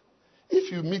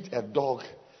 If you meet a dog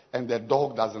and the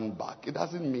dog doesn't bark, it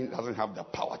doesn't mean it doesn't have the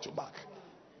power to bark.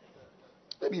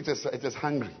 Maybe it is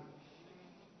hungry.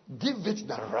 Give it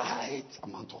the right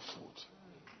amount of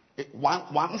food.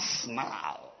 One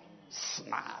snarl.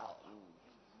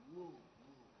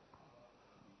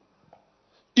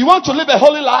 You want to live a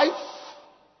holy life?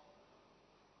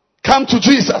 Come to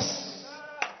Jesus.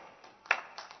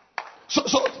 So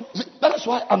that is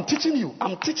why I'm teaching you.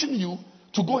 I'm teaching you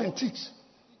to go and teach.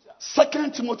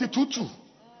 2 Timothy 2:2.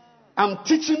 I'm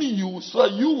teaching you so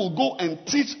you will go and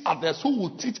teach others who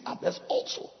will teach others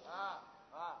also.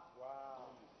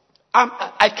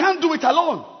 I can't do it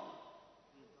alone.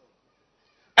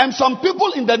 And some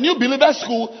people in the New Believer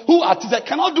School who are teachers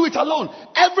cannot do it alone.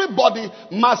 Everybody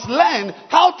must learn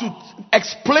how to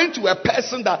explain to a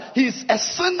person that he is a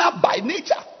sinner by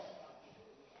nature.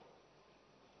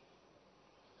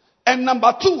 And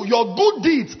number 2, your good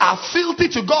deeds are filthy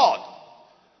to God.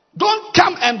 Don't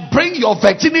come and bring your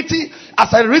virginity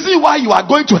as a reason why you are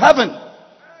going to heaven.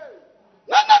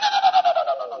 No.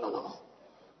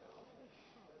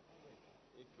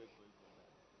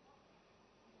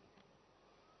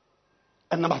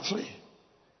 And number 3,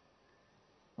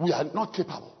 we are not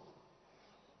capable.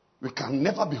 We can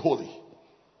never be holy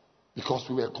because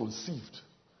we were conceived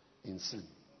in sin.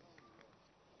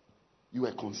 You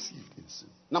were conceived in sin.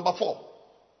 Number 4,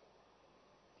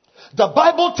 the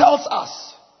Bible tells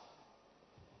us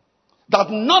that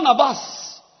none of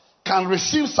us can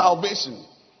receive salvation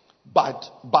but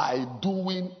by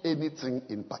doing anything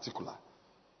in particular.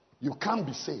 You can't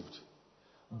be saved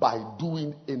by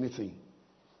doing anything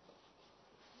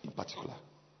in particular.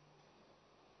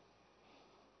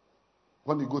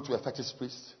 When you go to a fetish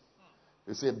priest,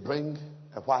 they say, bring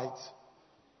a white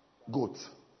goat.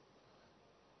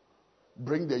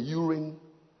 Bring the urine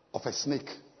of a snake.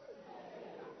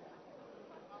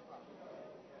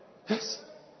 Yes.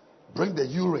 Bring the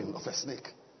urine of a snake.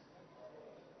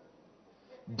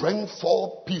 Bring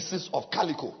 4 pieces of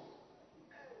calico.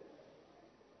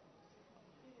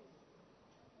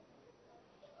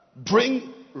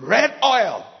 Bring red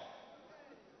oil.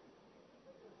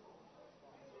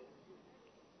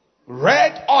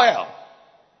 Red oil.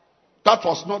 That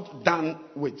was not done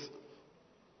with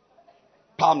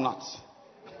palm nuts.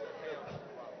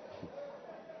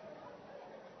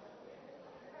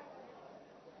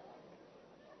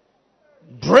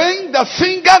 Bring the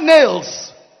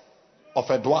fingernails of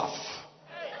a dwarf.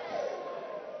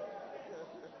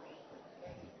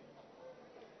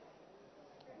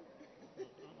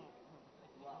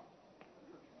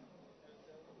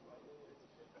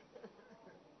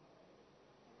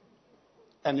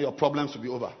 And your problems will be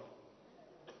over.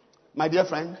 My dear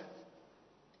friend,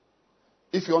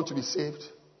 if you want to be saved,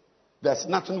 there's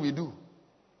nothing we do.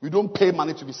 We don't pay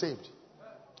money to be saved.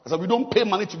 I said, we don't pay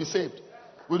money to be saved.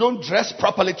 We don't dress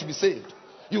properly to be saved.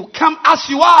 You come as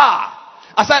you are.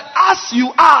 I said, as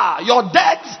you are, your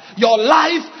death, your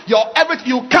life, your everything,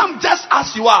 you come just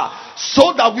as you are,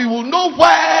 so that we will know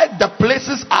where the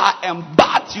places are and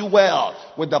bath you well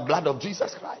with the blood of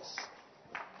Jesus Christ.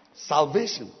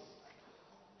 Salvation.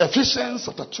 Ephesians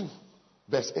chapter 2,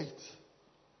 verse 8.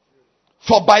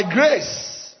 For by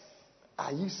grace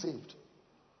are ye saved,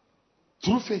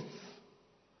 through faith,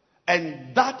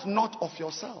 and that not of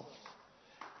yourself.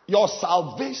 Your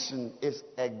salvation is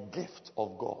a gift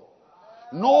of God.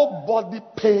 Nobody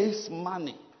pays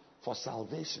money for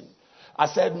salvation. I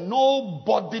said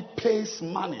nobody pays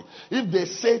money. If they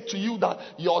say to you that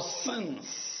your sins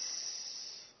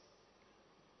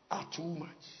are too much,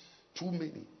 too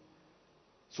many,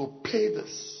 so pay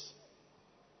this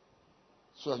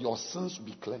so that your sins will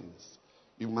be cleansed,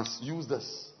 you must use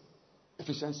this.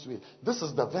 Ephesians 2. This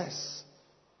is the verse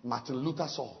Martin Luther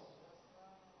saw.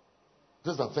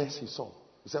 This is the verse he saw.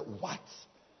 He said, what?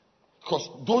 Because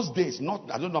those days,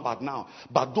 I don't know about now,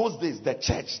 but those days, the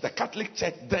church, the Catholic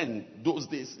Church then, those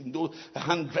days, in those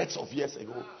hundreds of years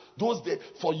ago, those days,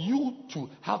 for you to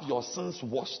have your sins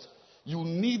washed, you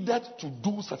needed to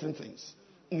do certain things.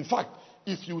 In fact,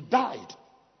 if you died,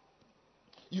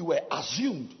 you were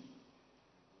assumed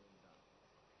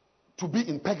to be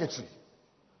in purgatory.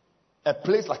 A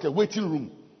place like a waiting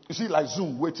room. You see, like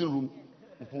Zoom, waiting room.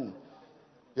 Mm-hmm.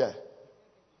 Yeah.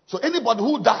 So anybody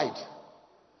who died,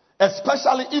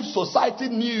 especially if society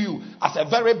knew you as a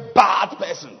very bad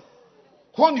person,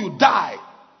 when you die,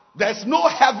 there's no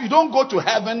heaven. You don't go to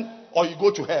heaven or you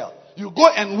go to hell. You go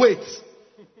and wait.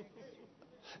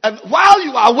 And while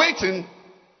you are waiting,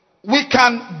 we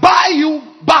can buy you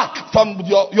back from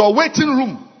your waiting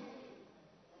room.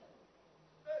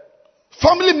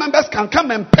 Family members can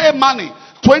come and pay money,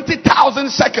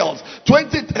 20,000 shekels,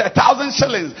 20,000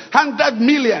 shillings, 100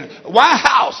 million, one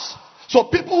house. So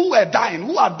people who are dying,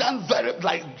 who are done very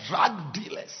like drug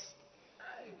dealers,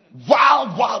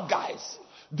 wild guys,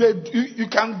 you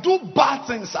can do bad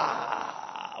things.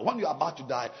 When you are about to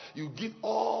die, you give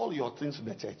all your things to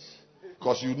the church,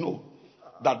 because you know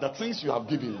that the things you have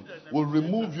given will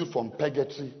remove you from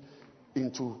purgatory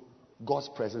into God's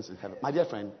presence in heaven. My dear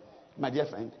friend,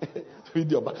 read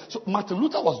your Bible. So Martin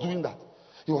Luther was doing that.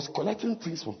 He was collecting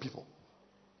things from people.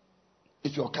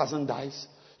 If your cousin dies,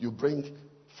 you bring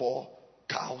 4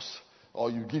 cows,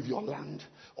 or you give your land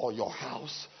or your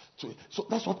house to. So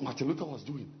that's what Martin Luther was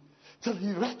doing. Till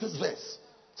he read this verse.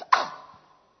 So,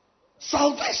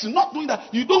 salvation, not doing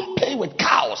that. You don't pay with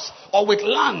cows or with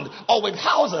land or with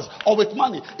houses or with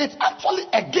money. It's actually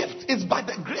a gift. It's by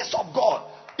the grace of God.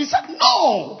 He said,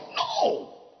 no.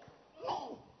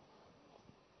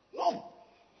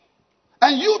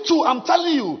 And you too, I'm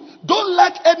telling you, don't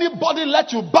let anybody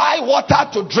let you buy water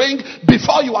to drink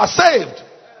before you are saved.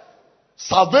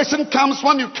 Salvation comes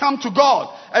when you come to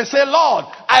God and say, Lord,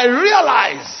 I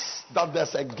realize that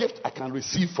there's a gift I can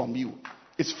receive from you.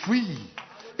 It's free.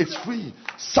 It's free.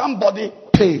 Somebody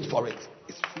paid for it.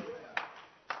 It's free.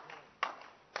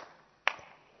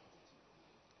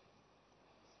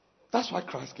 That's why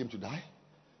Christ came to die.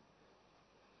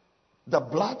 The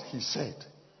blood, he said,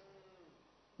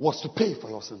 was to pay for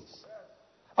your sins.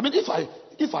 I mean,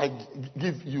 if I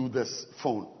give you this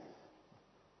phone,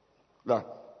 now,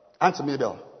 Auntie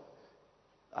Mabel,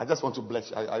 I just want to bless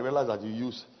you. I realize that you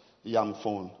use Yam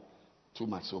phone too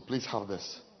much, so please have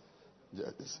this.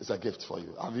 It's a gift for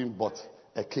you. I've even bought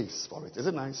a case for it. Is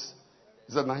it nice?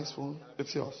 Is it a nice phone?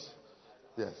 It's yours.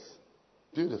 Yes.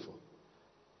 Beautiful.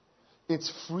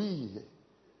 It's free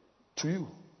to you,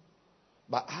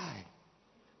 but I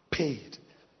paid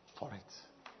for it.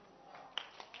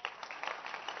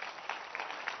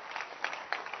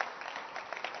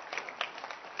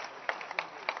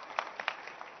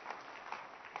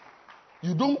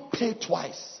 You don't pay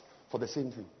twice for the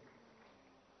same thing.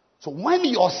 So when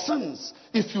your sins,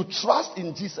 if you trust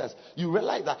in Jesus, you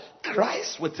realize that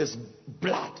Christ with his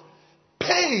blood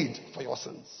paid for your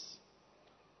sins.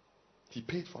 He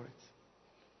paid for it.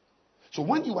 So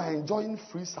when you are enjoying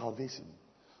free salvation,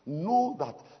 know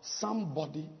that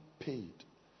somebody paid.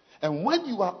 And when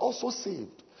you are also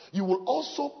saved, you will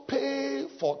also pay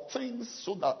for things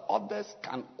so that others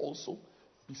can also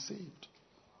be saved.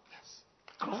 Yes.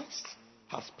 Christ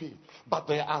has paid. But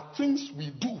there are things we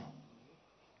do.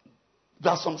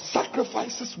 There are some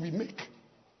sacrifices we make.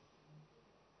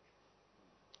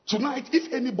 Tonight,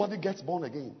 if anybody gets born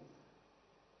again,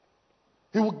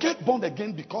 he will get born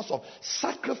again because of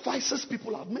sacrifices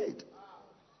people have made.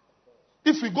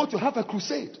 If we go to have a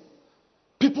crusade,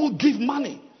 people give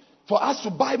money for us to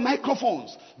buy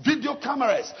microphones, video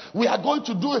cameras. We are going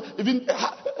to do even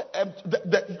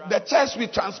the chairs we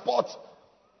transport.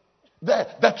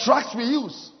 The trucks we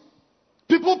use.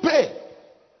 People pay.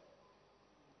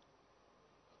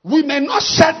 We may not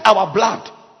shed our blood,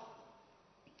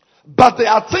 but there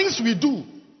are things we do.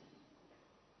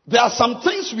 There are some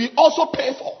things we also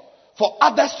pay for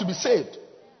others to be saved.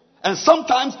 And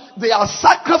sometimes there are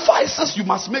sacrifices you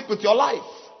must make with your life.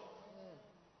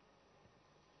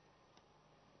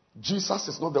 Jesus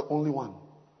is not the only one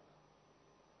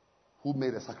who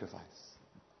made a sacrifice.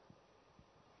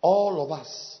 All of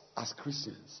us as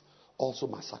Christians also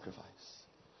must sacrifice.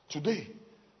 Today,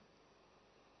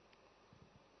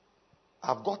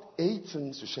 I've got 8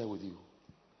 things to share with you,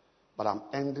 but I'm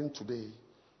ending today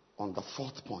on the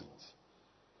 4th point.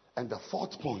 And the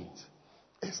 4th point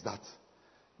is that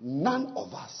none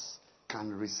of us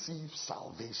can receive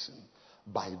salvation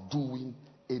by doing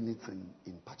anything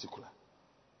in particular.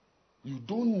 You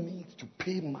don't need to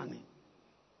pay money.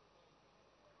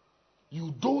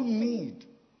 You don't need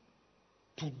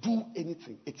to do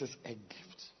anything. It is a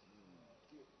gift.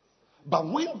 But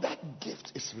when that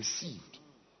gift is received,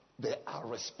 there are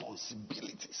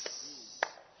responsibilities.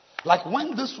 Like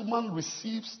when this woman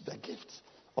receives the gift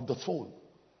of the phone,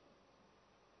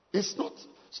 it's not,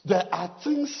 there are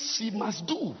things she must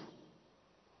do.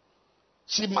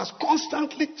 She must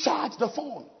constantly charge the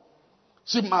phone.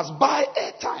 She must buy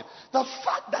airtime. The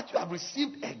fact that you have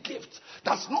received a gift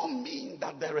does not mean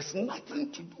that there is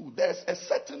nothing to do. There's a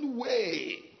certain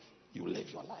way you live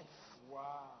your life.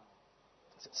 Wow.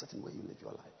 There's a certain way you live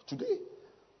your life. Today,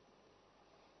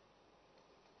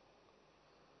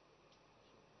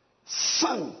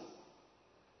 sin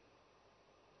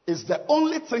is the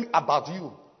only thing about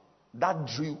you that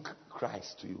drew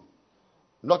Christ to you,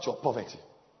 not your poverty.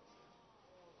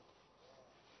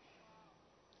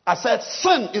 I said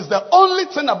sin is the only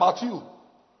thing about you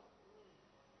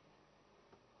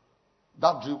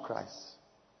that drew Christ.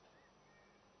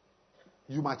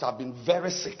 You might have been very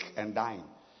sick and dying.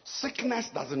 Sickness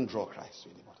doesn't draw Christ to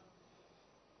anybody.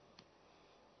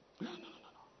 No.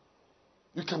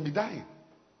 You can be dying.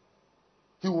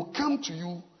 He will come to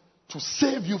you to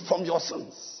save you from your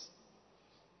sins.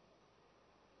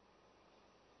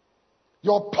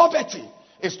 Your poverty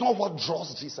is not what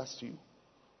draws Jesus to you.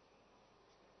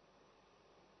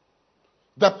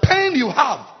 The pain you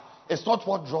have is not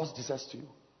what draws Jesus to you.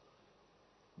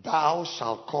 Thou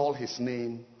shalt call his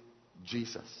name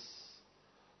Jesus,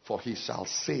 for he shall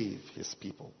save his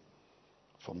people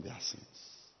from their sins.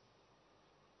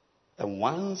 And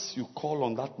once you call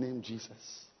on that name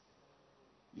Jesus,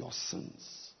 your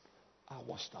sins are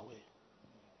washed away.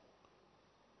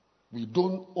 We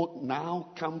don't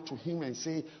now come to him and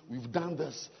say, we've done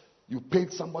this. You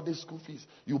paid somebody's school fees.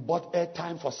 You bought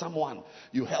airtime for someone.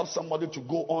 You helped somebody to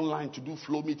go online to do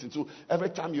flow meeting. So every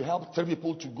time you help 3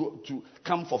 people to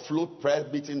come for flow prayer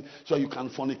meeting so you can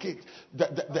fornicate.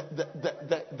 The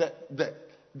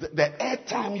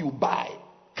airtime you buy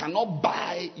cannot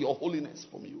buy your holiness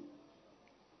from you.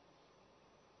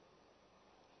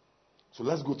 So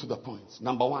let's go to the points. Point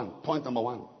number one.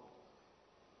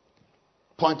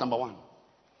 Point number one.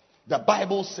 The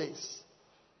Bible says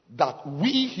that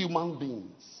we human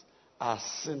beings are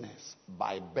sinners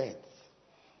by birth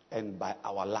and by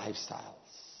our lifestyles.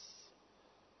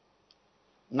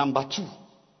 Number 2.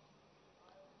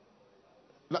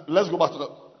 Let's go back to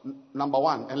the number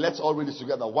 1 and let's all read this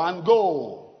together. 1,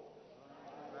 go.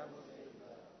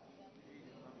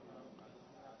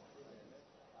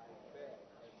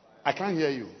 I can't hear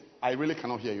you. I really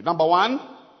cannot hear you. Number 1.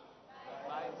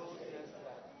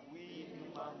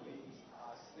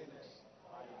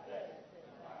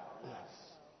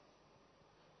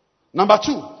 Number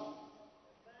 2.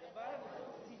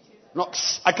 No,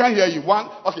 I can't hear you. 1.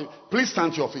 Okay, please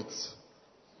stand to your feet.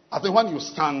 I think when you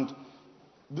stand,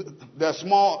 there's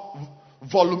more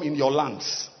volume in your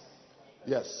lungs.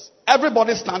 Yes.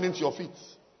 Everybody standing to your feet.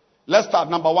 Let's start.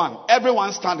 Number 1.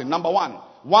 Everyone standing. Number 1.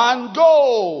 1,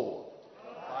 go.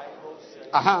 The Bible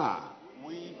says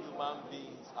we human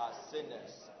beings are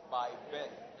sinners by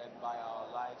birth and by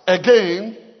our lives.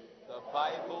 Again. The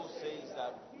Bible says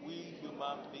that we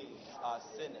human beings are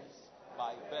sinners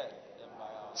by birth and by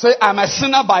our lives. Say, I'm a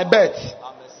sinner by birth.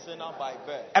 I'm a sinner by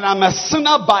birth. And I'm a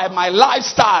sinner by my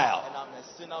lifestyle. And I'm a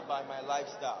sinner by my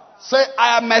lifestyle. Say,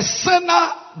 I am a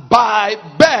sinner by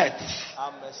birth.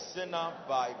 I'm a sinner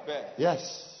by birth.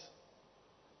 Yes.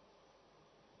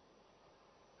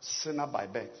 Sinner by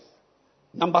birth.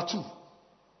 Number 2.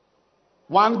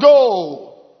 1,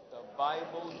 go. The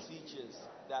Bible teaches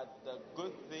that the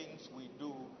good things we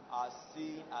do are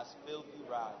seen as filthy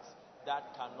rags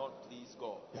that cannot please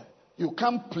God. Yeah. You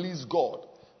can't please God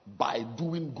by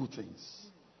doing good things.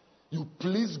 You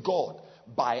please God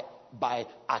by by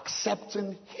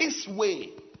accepting his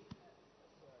way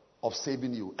of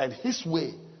saving you. And his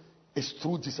way is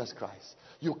through Jesus Christ.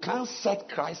 You can't set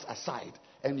Christ aside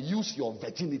and use your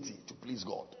virginity to please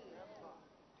God.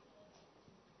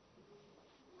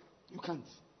 You can't.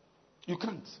 You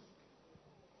can't.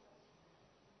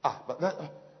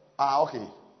 Okay.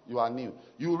 You are new.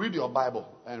 You read your Bible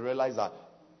and realize that.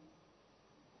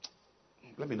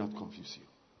 Let me not confuse you.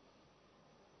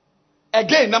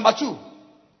 Again, number 2.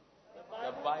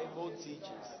 The Bible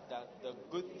teaches that the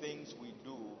good things we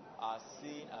do are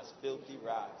seen as filthy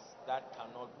rags that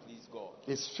cannot please God.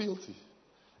 It's filthy.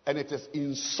 And it is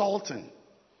insulting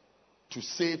to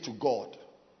say to God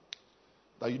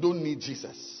that you don't need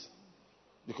Jesus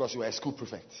because you are a school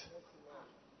prefect.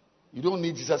 You don't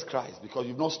need Jesus Christ because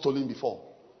you've not stolen before.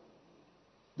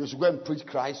 They should go and preach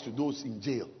Christ to those in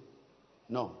jail.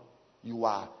 No. You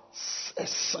are a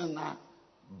sinner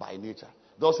by nature.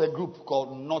 There's a group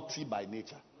called Naughty by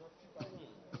Nature.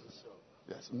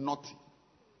 Yes, naughty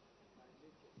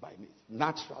by nature.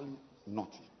 Naturally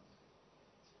naughty.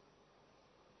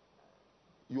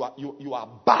 You are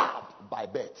bad by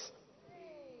birth.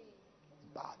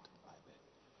 Bad by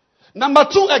birth. Number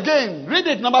 2 again. Read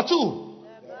it. Number 2.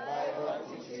 The Bible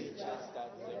teaches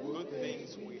that the good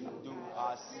things we do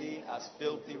are seen as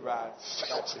filthy rags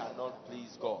that cannot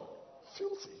please God.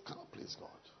 Filthy cannot please God.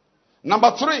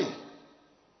 Number 3.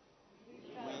 We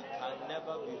can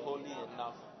never be holy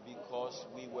enough because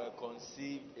we were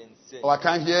conceived in sin. Oh, I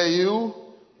can't hear you.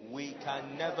 We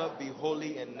can never be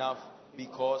holy enough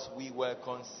because we were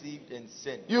conceived in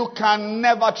sin. You can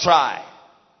never try.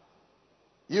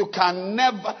 You can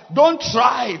never. Don't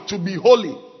try to be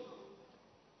holy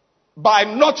by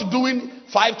not doing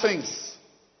 5 things.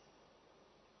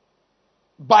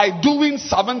 By doing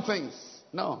 7 things.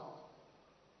 No.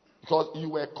 Because you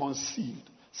were conceived.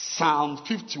 Psalm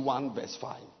 51 verse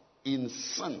 5. In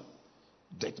sin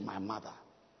did my mother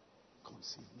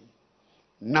conceive me.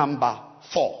 Number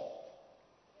 4.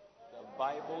 The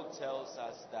Bible tells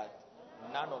us that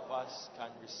none of us can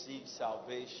receive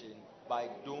salvation by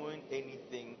doing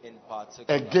anything in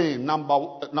particular. Again,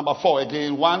 number 4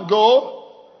 again. 1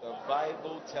 go. The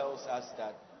Bible tells us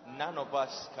that none of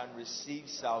us can receive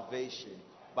salvation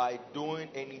by doing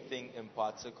anything in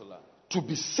particular. To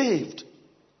be saved,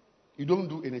 you don't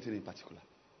do anything in particular.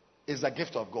 It's a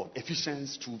gift of God.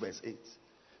 Ephesians 2 verse 8.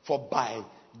 For by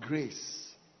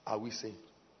grace are we saved.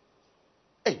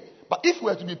 Hey, but if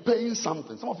we are to be paying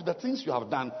something, some of the things you have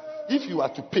done, if you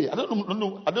are to pay, I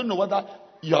don't know whether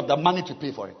you have the money to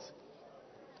pay for it.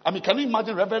 I mean, can you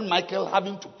imagine Reverend Michael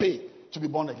having to pay to be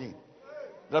born again?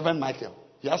 Reverend Michael,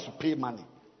 he has to pay money.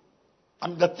 I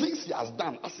mean, the things he has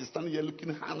done, as he's standing here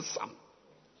looking handsome,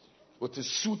 with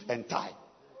his suit and tie,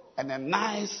 and a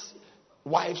nice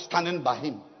wife standing by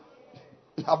him.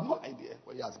 You have no idea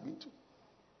where he has been to.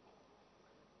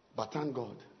 But thank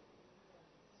God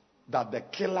that the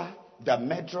killer, the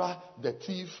murderer, the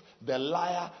thief, the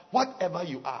liar, whatever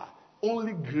you are,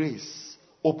 only grace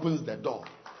opens the door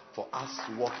for us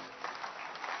to walk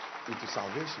into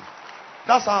salvation.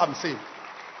 That's how I'm saying.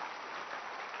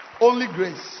 Only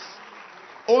grace.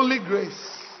 Only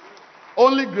grace.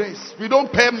 Only grace. We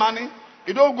don't pay money.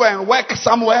 You don't go and work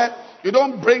somewhere. You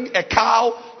don't bring a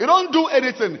cow. You don't do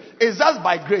anything. It's just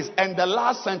by grace. And the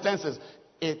last sentence is,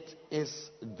 it is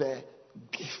the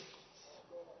gift.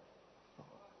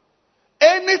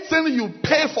 Anything you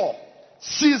pay for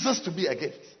ceases to be a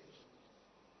gift.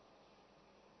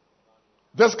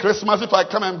 This Christmas, if I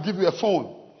come and give you a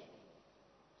phone,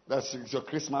 that's your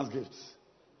Christmas gift.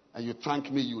 And you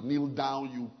thank me, you kneel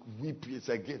down, you weep, it's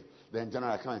a gift. Then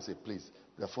generally I come and say, please,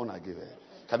 the phone I give her.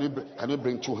 Can you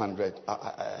bring 200?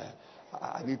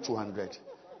 I need 200.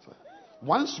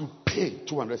 Once you pay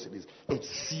 200 cedis, it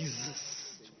ceases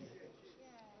to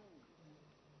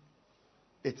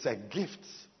be. It's a gift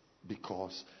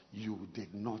because you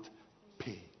did not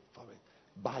pay for it.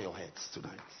 Bow your heads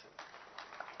tonight.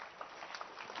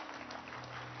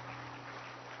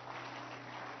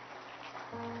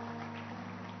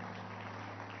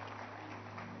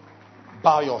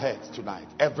 Bow your heads tonight.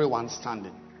 Everyone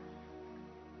standing.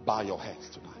 Bow your heads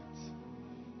tonight.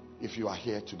 If you are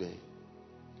here today,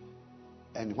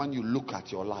 and when you look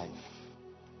at your life,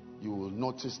 you will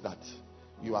notice that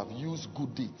you have used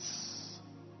good deeds.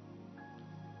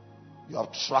 You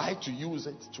have tried to use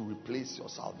it to replace your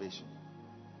salvation.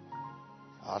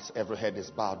 As every head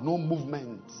is bowed, no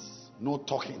movement, no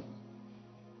talking.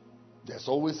 There's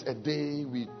always a day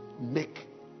we make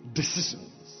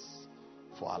decisions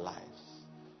for our lives.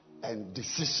 And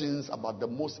decisions about the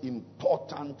most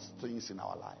important things in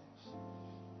our lives.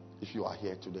 If you are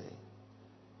here today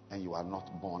and you are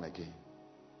not born again,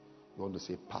 You want to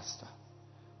say, Pastor,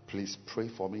 please pray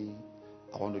for me.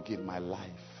 I want to give my life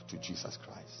to Jesus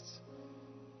Christ.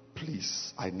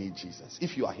 Please, I need Jesus.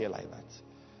 If you are here like that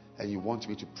and you want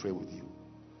me to pray with you,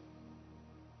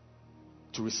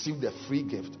 to receive the free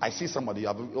gift. I see somebody, you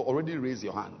have already raised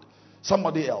your hand.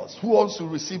 Somebody else who wants to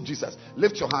receive Jesus,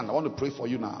 lift your hand. I want to pray for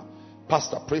you now.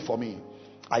 Pastor, pray for me.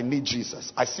 I need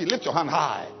Jesus. I see, lift your hand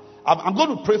high. I'm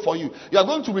going to pray for you. You are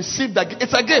going to receive that.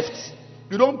 It's a gift.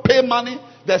 You don't pay money.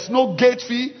 There's no gate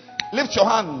fee. Lift your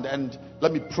hand and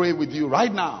let me pray with you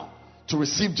right now to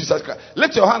receive Jesus Christ.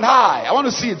 Lift your hand high. I want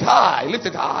to see it high. Lift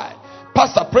it high.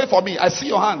 Pastor, pray for me. I see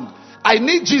your hand. I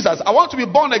need Jesus. I want to be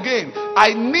born again.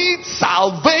 I need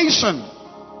salvation.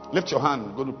 Lift your hand.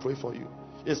 I'm going to pray for you.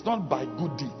 It's not by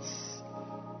good deeds.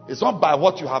 It's not by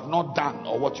what you have not done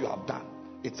or what you have done.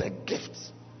 It's a gift.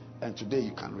 And today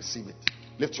you can receive it.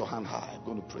 Lift your hand high. I'm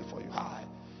going to pray for you high.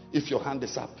 If your hand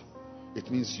is up,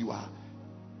 it means you are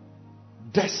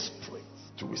desperate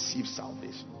to receive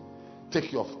salvation.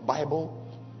 Take your Bible,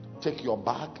 take your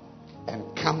bag, and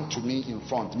come to me in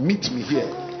front. Meet me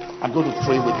here. I'm going to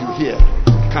pray with you here.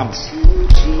 Come.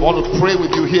 I want to pray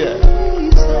with you here.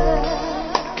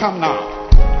 Come now.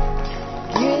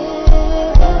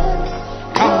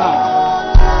 Come now.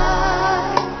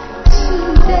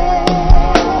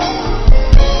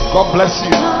 God bless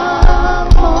you.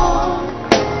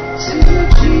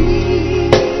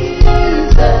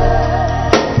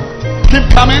 Keep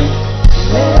coming.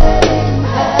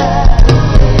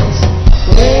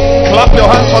 Clap your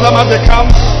hands for them as they come.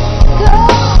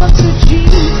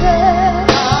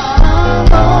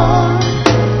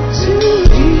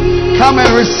 Come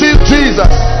and receive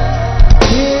Jesus.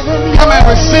 Come and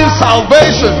receive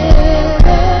salvation.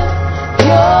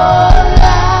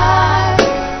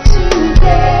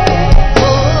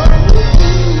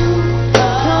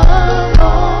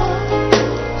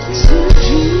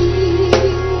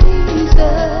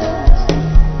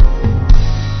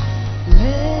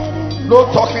 No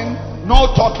talking,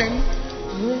 no talking,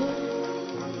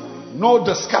 no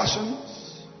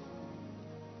discussions,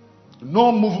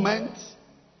 no movement.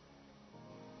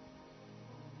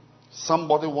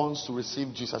 Somebody wants to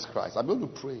receive Jesus Christ. I'm going to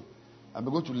pray. I'm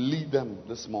going to lead them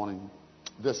this evening,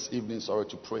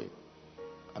 to pray.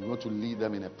 I'm going to lead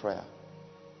them in a prayer.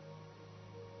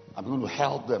 I'm going to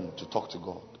help them to talk to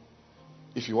God.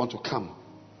 If you want to come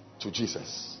to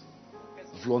Jesus,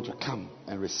 if you want to come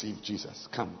and receive Jesus,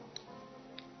 come.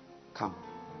 Come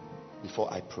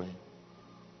before I pray.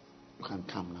 You can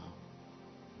come now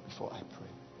before I pray.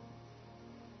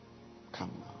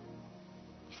 Come now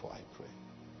before I pray.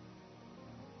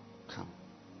 Come.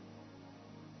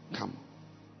 Come.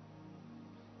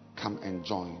 Come and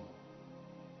join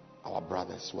our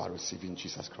brothers who are receiving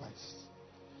Jesus Christ.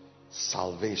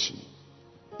 Salvation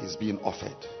is being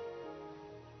offered.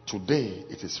 Today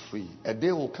it is free. A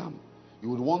day will come. You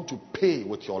would want to pay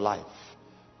with your life,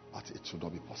 but it should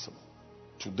not be possible.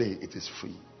 Today it is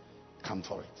free. Come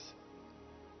for it.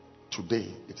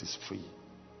 Today it is free.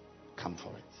 Come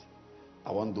for it.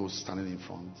 I want those standing in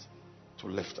front to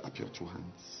lift up your two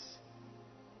hands.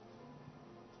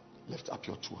 Lift up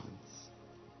your two hands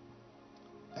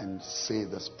and say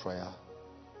this prayer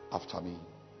after me.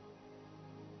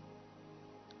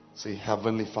 Say,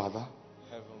 Heavenly Father.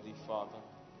 Heavenly Father,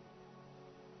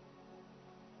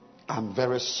 I'm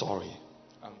very sorry.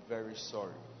 I'm very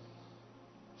sorry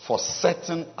for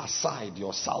setting aside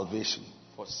your salvation.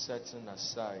 For setting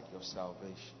aside your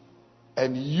salvation.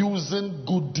 And using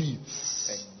good deeds.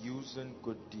 And using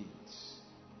good deeds.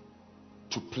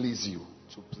 To please you.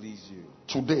 To please you.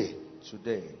 Today.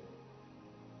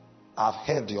 I've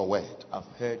heard your word. I've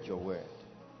heard your word.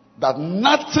 That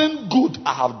nothing good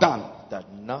I have done.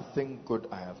 That nothing good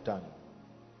I have done.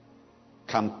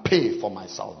 Can pay for my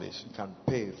salvation. Can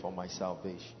pay for my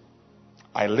salvation.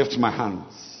 I lift my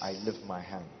hands. I lift my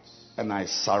hands. And I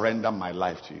surrender my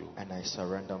life to you. And I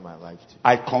surrender my life to you.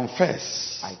 I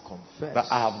confess. That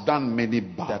I have done many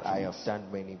bad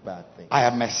things. I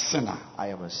am a sinner. I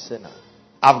am a sinner.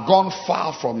 I've gone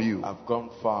far from you. I've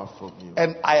gone far from you.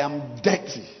 And I am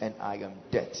dirty. And I am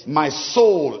dirty. My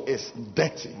soul is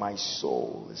dirty. My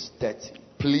soul is dirty.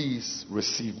 Please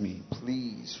receive me.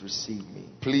 Please receive me.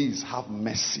 Please have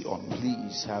mercy on me.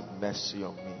 Please have mercy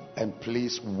on me. And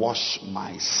please wash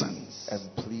my sins. And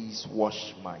please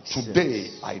wash my Today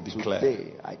sins. I declare.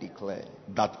 Today I declare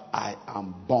That I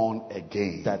am born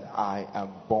again. that I am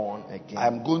born again.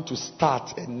 I'm going to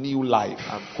start a new life.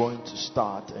 I'm going to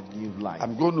start a new life.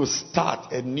 I'm going to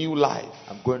start a new life.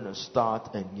 I'm going to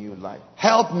start a new life.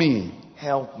 Help me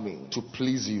Help me to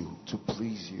please you. to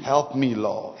please you. Help me,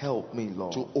 Lord, Help me,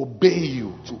 Lord, to obey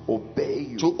you. to obey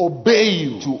you. To obey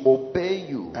you. To obey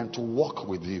you And to walk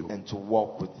with you. and to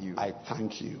walk with you. I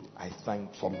thank you I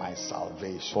thank you for my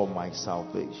salvation. for my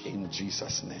salvation. In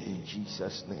Jesus' In name.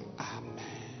 Jesus' name. Amen.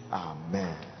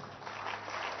 Amen.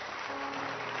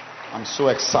 I'm so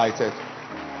excited.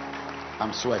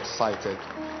 I'm so excited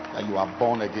that you are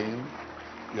born again.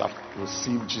 You have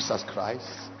received Jesus Christ.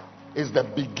 It's the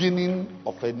beginning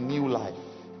of a new life.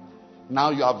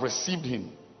 Now you have received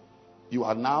him. You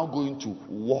are now going to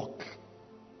walk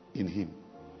in him.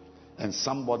 And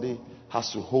somebody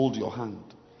has to hold your hand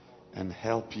and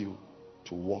help you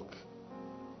to walk.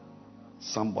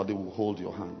 Somebody will hold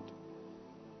your hand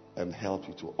and help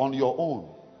you to. On your own,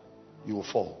 you will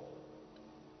fall.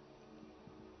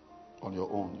 On your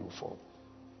own, you will fall.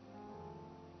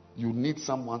 You need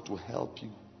someone to help you.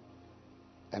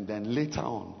 And then later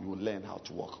on, you will learn how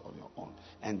to walk on your own.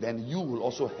 And then you will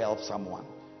also help someone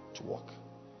to walk.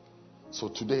 So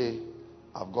today,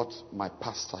 I've got my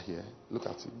pastor here. Look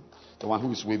at him. The one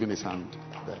who is waving his hand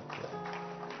there.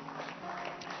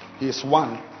 He is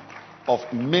one of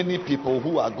many people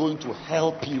who are going to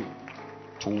help you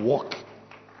to walk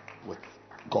with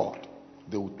God.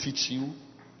 They will teach you.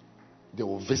 They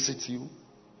will visit you.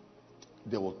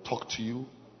 They will talk to you.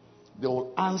 They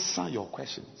will answer your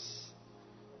questions.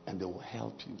 And they will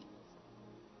help you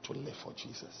to live for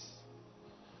Jesus.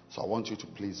 So I want you to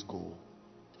please go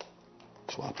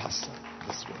to our pastor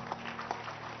this way.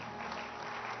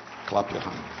 Clap your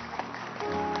hands.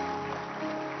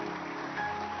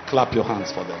 Clap your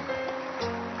hands for them.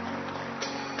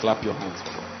 Clap your hands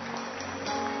for them.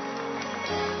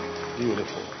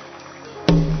 Beautiful.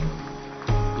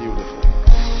 Beautiful.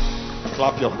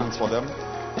 Clap your hands for them.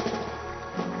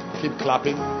 Keep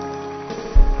clapping.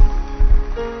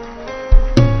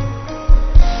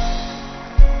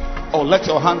 Oh, let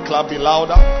your hand clap be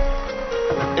louder.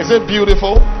 Is it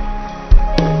beautiful?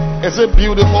 Is it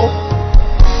beautiful?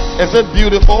 Is it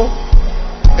beautiful?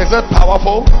 Is it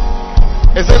powerful?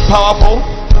 Is it powerful?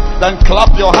 Then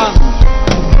clap your hand.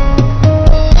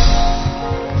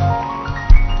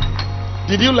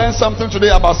 Did you learn something today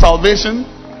about salvation?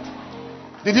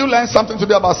 Did you learn something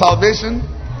today about salvation?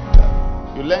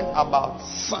 You learned about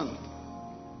sin.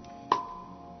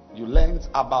 You learned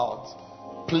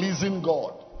about pleasing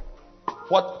God.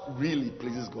 What really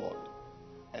pleases God.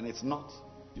 And it's not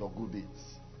your good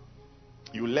deeds.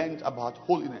 You learned about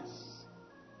holiness.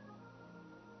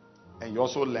 And you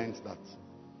also learned that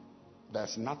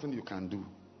there's nothing you can do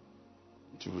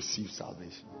to receive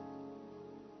salvation.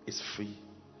 It's free.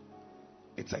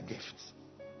 It's a gift.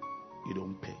 You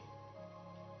don't pay.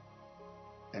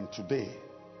 And today,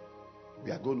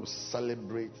 we are going to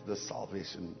celebrate the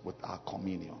salvation with our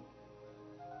communion.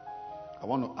 I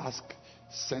want to ask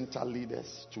center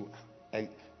leaders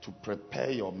to prepare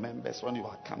your members when you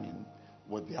are coming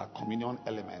with their communion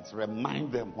elements.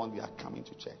 Remind them when they are coming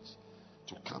to church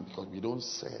to come, because we don't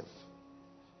serve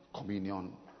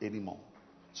communion anymore.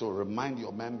 So remind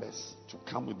your members to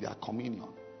come with their communion.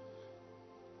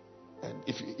 And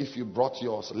if you brought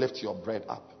yours, lift your bread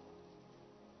up.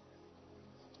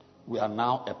 We are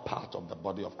now a part of the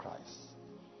body of Christ.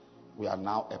 We are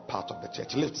now a part of the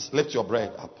church. Lift your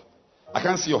bread up. I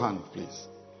can't see your hand, please.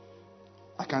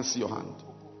 I can't see your hand.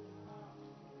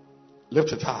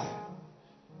 Lift it high.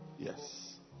 Yes.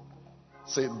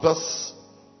 Say, this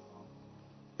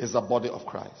is the body of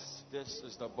Christ. This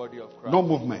is the body of Christ. No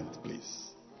movement, please.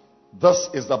 This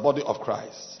is the body of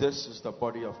Christ. This is the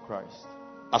body of Christ.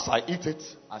 As I eat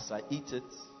it,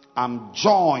 I'm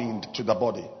joined to the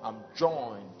body. I'm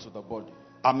joined to the body.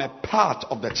 I'm a part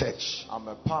of the church. I'm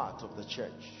a part of the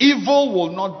church. Evil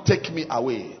will not take me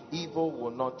away. Evil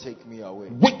will not take me away.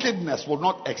 Wickedness will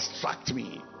not extract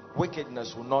me.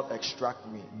 Wickedness will not extract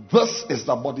me. This is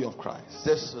the body of Christ.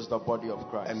 This is the body of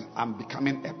Christ. And I'm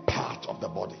becoming a part of the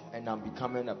body. And I'm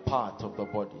becoming a part of the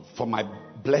body. For my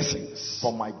blessings.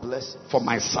 For my blessings. For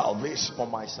my salvation. For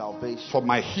my salvation. For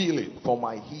my healing. For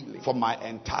my healing. For my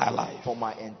entire life. For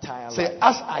my entire life. Say,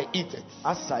 as I eat it.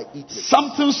 As I eat it.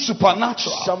 Something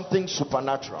supernatural. Something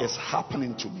supernatural is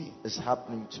happening to me. Is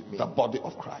happening to me. The body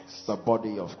of Christ. The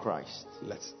body of Christ.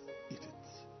 Let's eat it.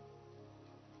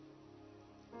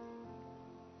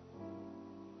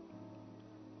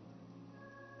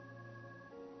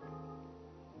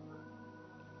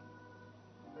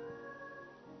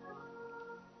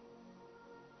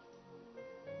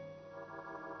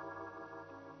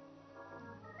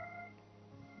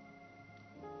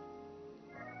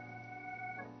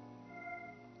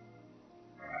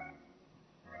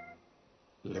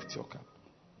 Lift your cup.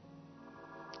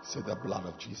 Say the blood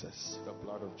of Jesus. The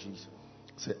blood of Jesus.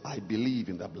 Say, I believe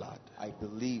in the blood. I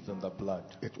believe in the blood.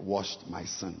 It washed my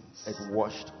sins. It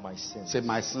washed my sins. Say,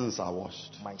 my sins are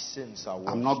washed. My sins are washed.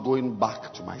 I'm not going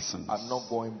back to my sins. I'm not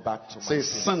going back to my Say,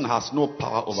 sins. sin has no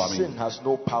power over me. Sin has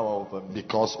no power over me.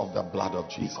 Because of the blood of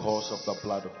Jesus. Because of the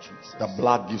blood of Jesus. The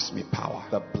blood gives me power.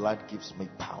 The blood gives me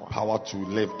power. Power to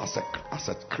live as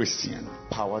a Christian.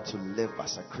 Power to live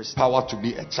as a Christian. Power to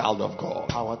be a child of God.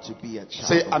 Power to be a child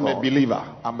Say, of I'm God. a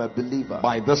believer. I'm a believer.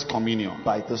 By this communion.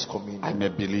 By this communion. I'm a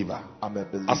believer. I'm a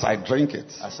believer. As I drink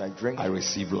it, as I drink I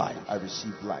receive life. I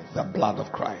receive life. The blood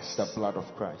of Christ. The blood of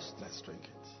Christ. Let's drink it.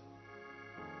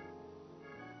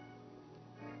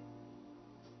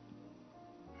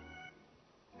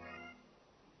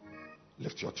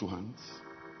 Lift your two hands.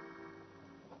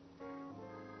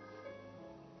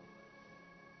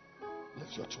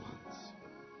 Lift your two hands.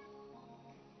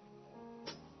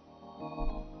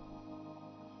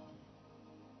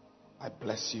 I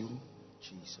bless you,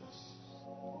 Jesus,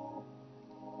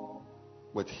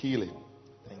 with healing.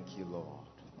 Thank you, Lord.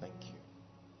 Thank you.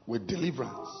 With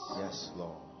deliverance. Yes,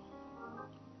 Lord.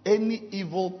 Any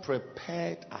evil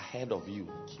prepared ahead of you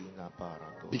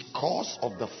because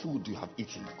of the food you have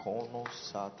eaten,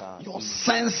 your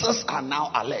senses are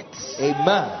now alert.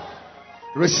 Amen.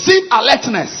 Receive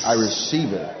alertness. I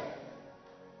receive it.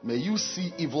 May you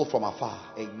see evil from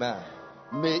afar. Amen.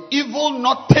 May evil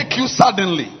not take you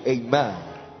suddenly. Amen.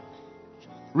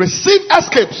 Receive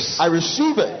escapes. I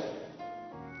receive it.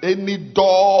 Any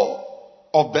door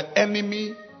of the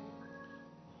enemy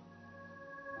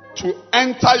to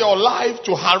enter your life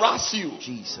to harass you,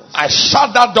 Jesus, I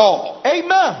shut that door. Amen.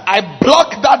 I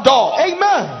block that door.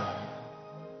 Amen.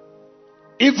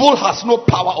 Evil has no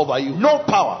power over you. No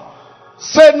power.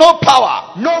 Say no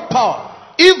power. No power.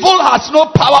 Evil has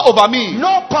no power over me.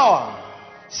 No power.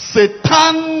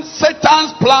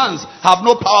 Satan's plans have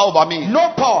no power over me.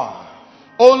 No power.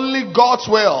 Only God's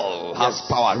will has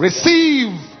power.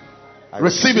 Receive.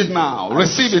 Receive it now.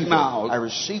 Receive it now. I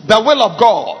receive the will of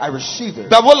God. I receive it.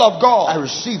 The will of God. I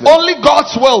receive it. Only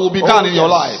God's will be done in your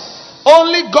life.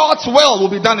 Only God's will will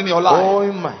be done in your life.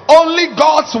 Amen. Only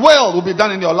God's will will be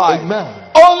done in your life.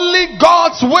 Amen. Only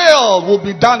God's will will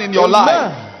be done in your Amen.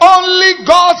 life. Only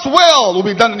God's will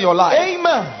be done in your life.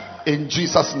 Amen. In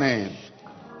Jesus' name.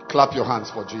 Clap your hands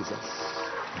for Jesus.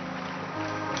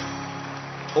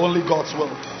 Only God's will.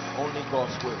 Only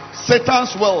God's will.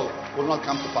 Satan's will not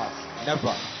come to pass.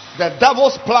 Never. The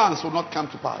devil's plans will not come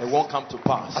to pass. It won't come to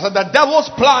pass. I said the devil's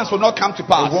plans will not come to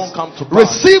pass. It won't come to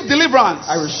pass. Receive deliverance.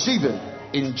 I receive it.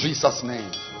 In Jesus'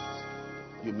 name.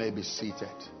 You may be seated.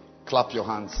 Clap your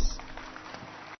hands.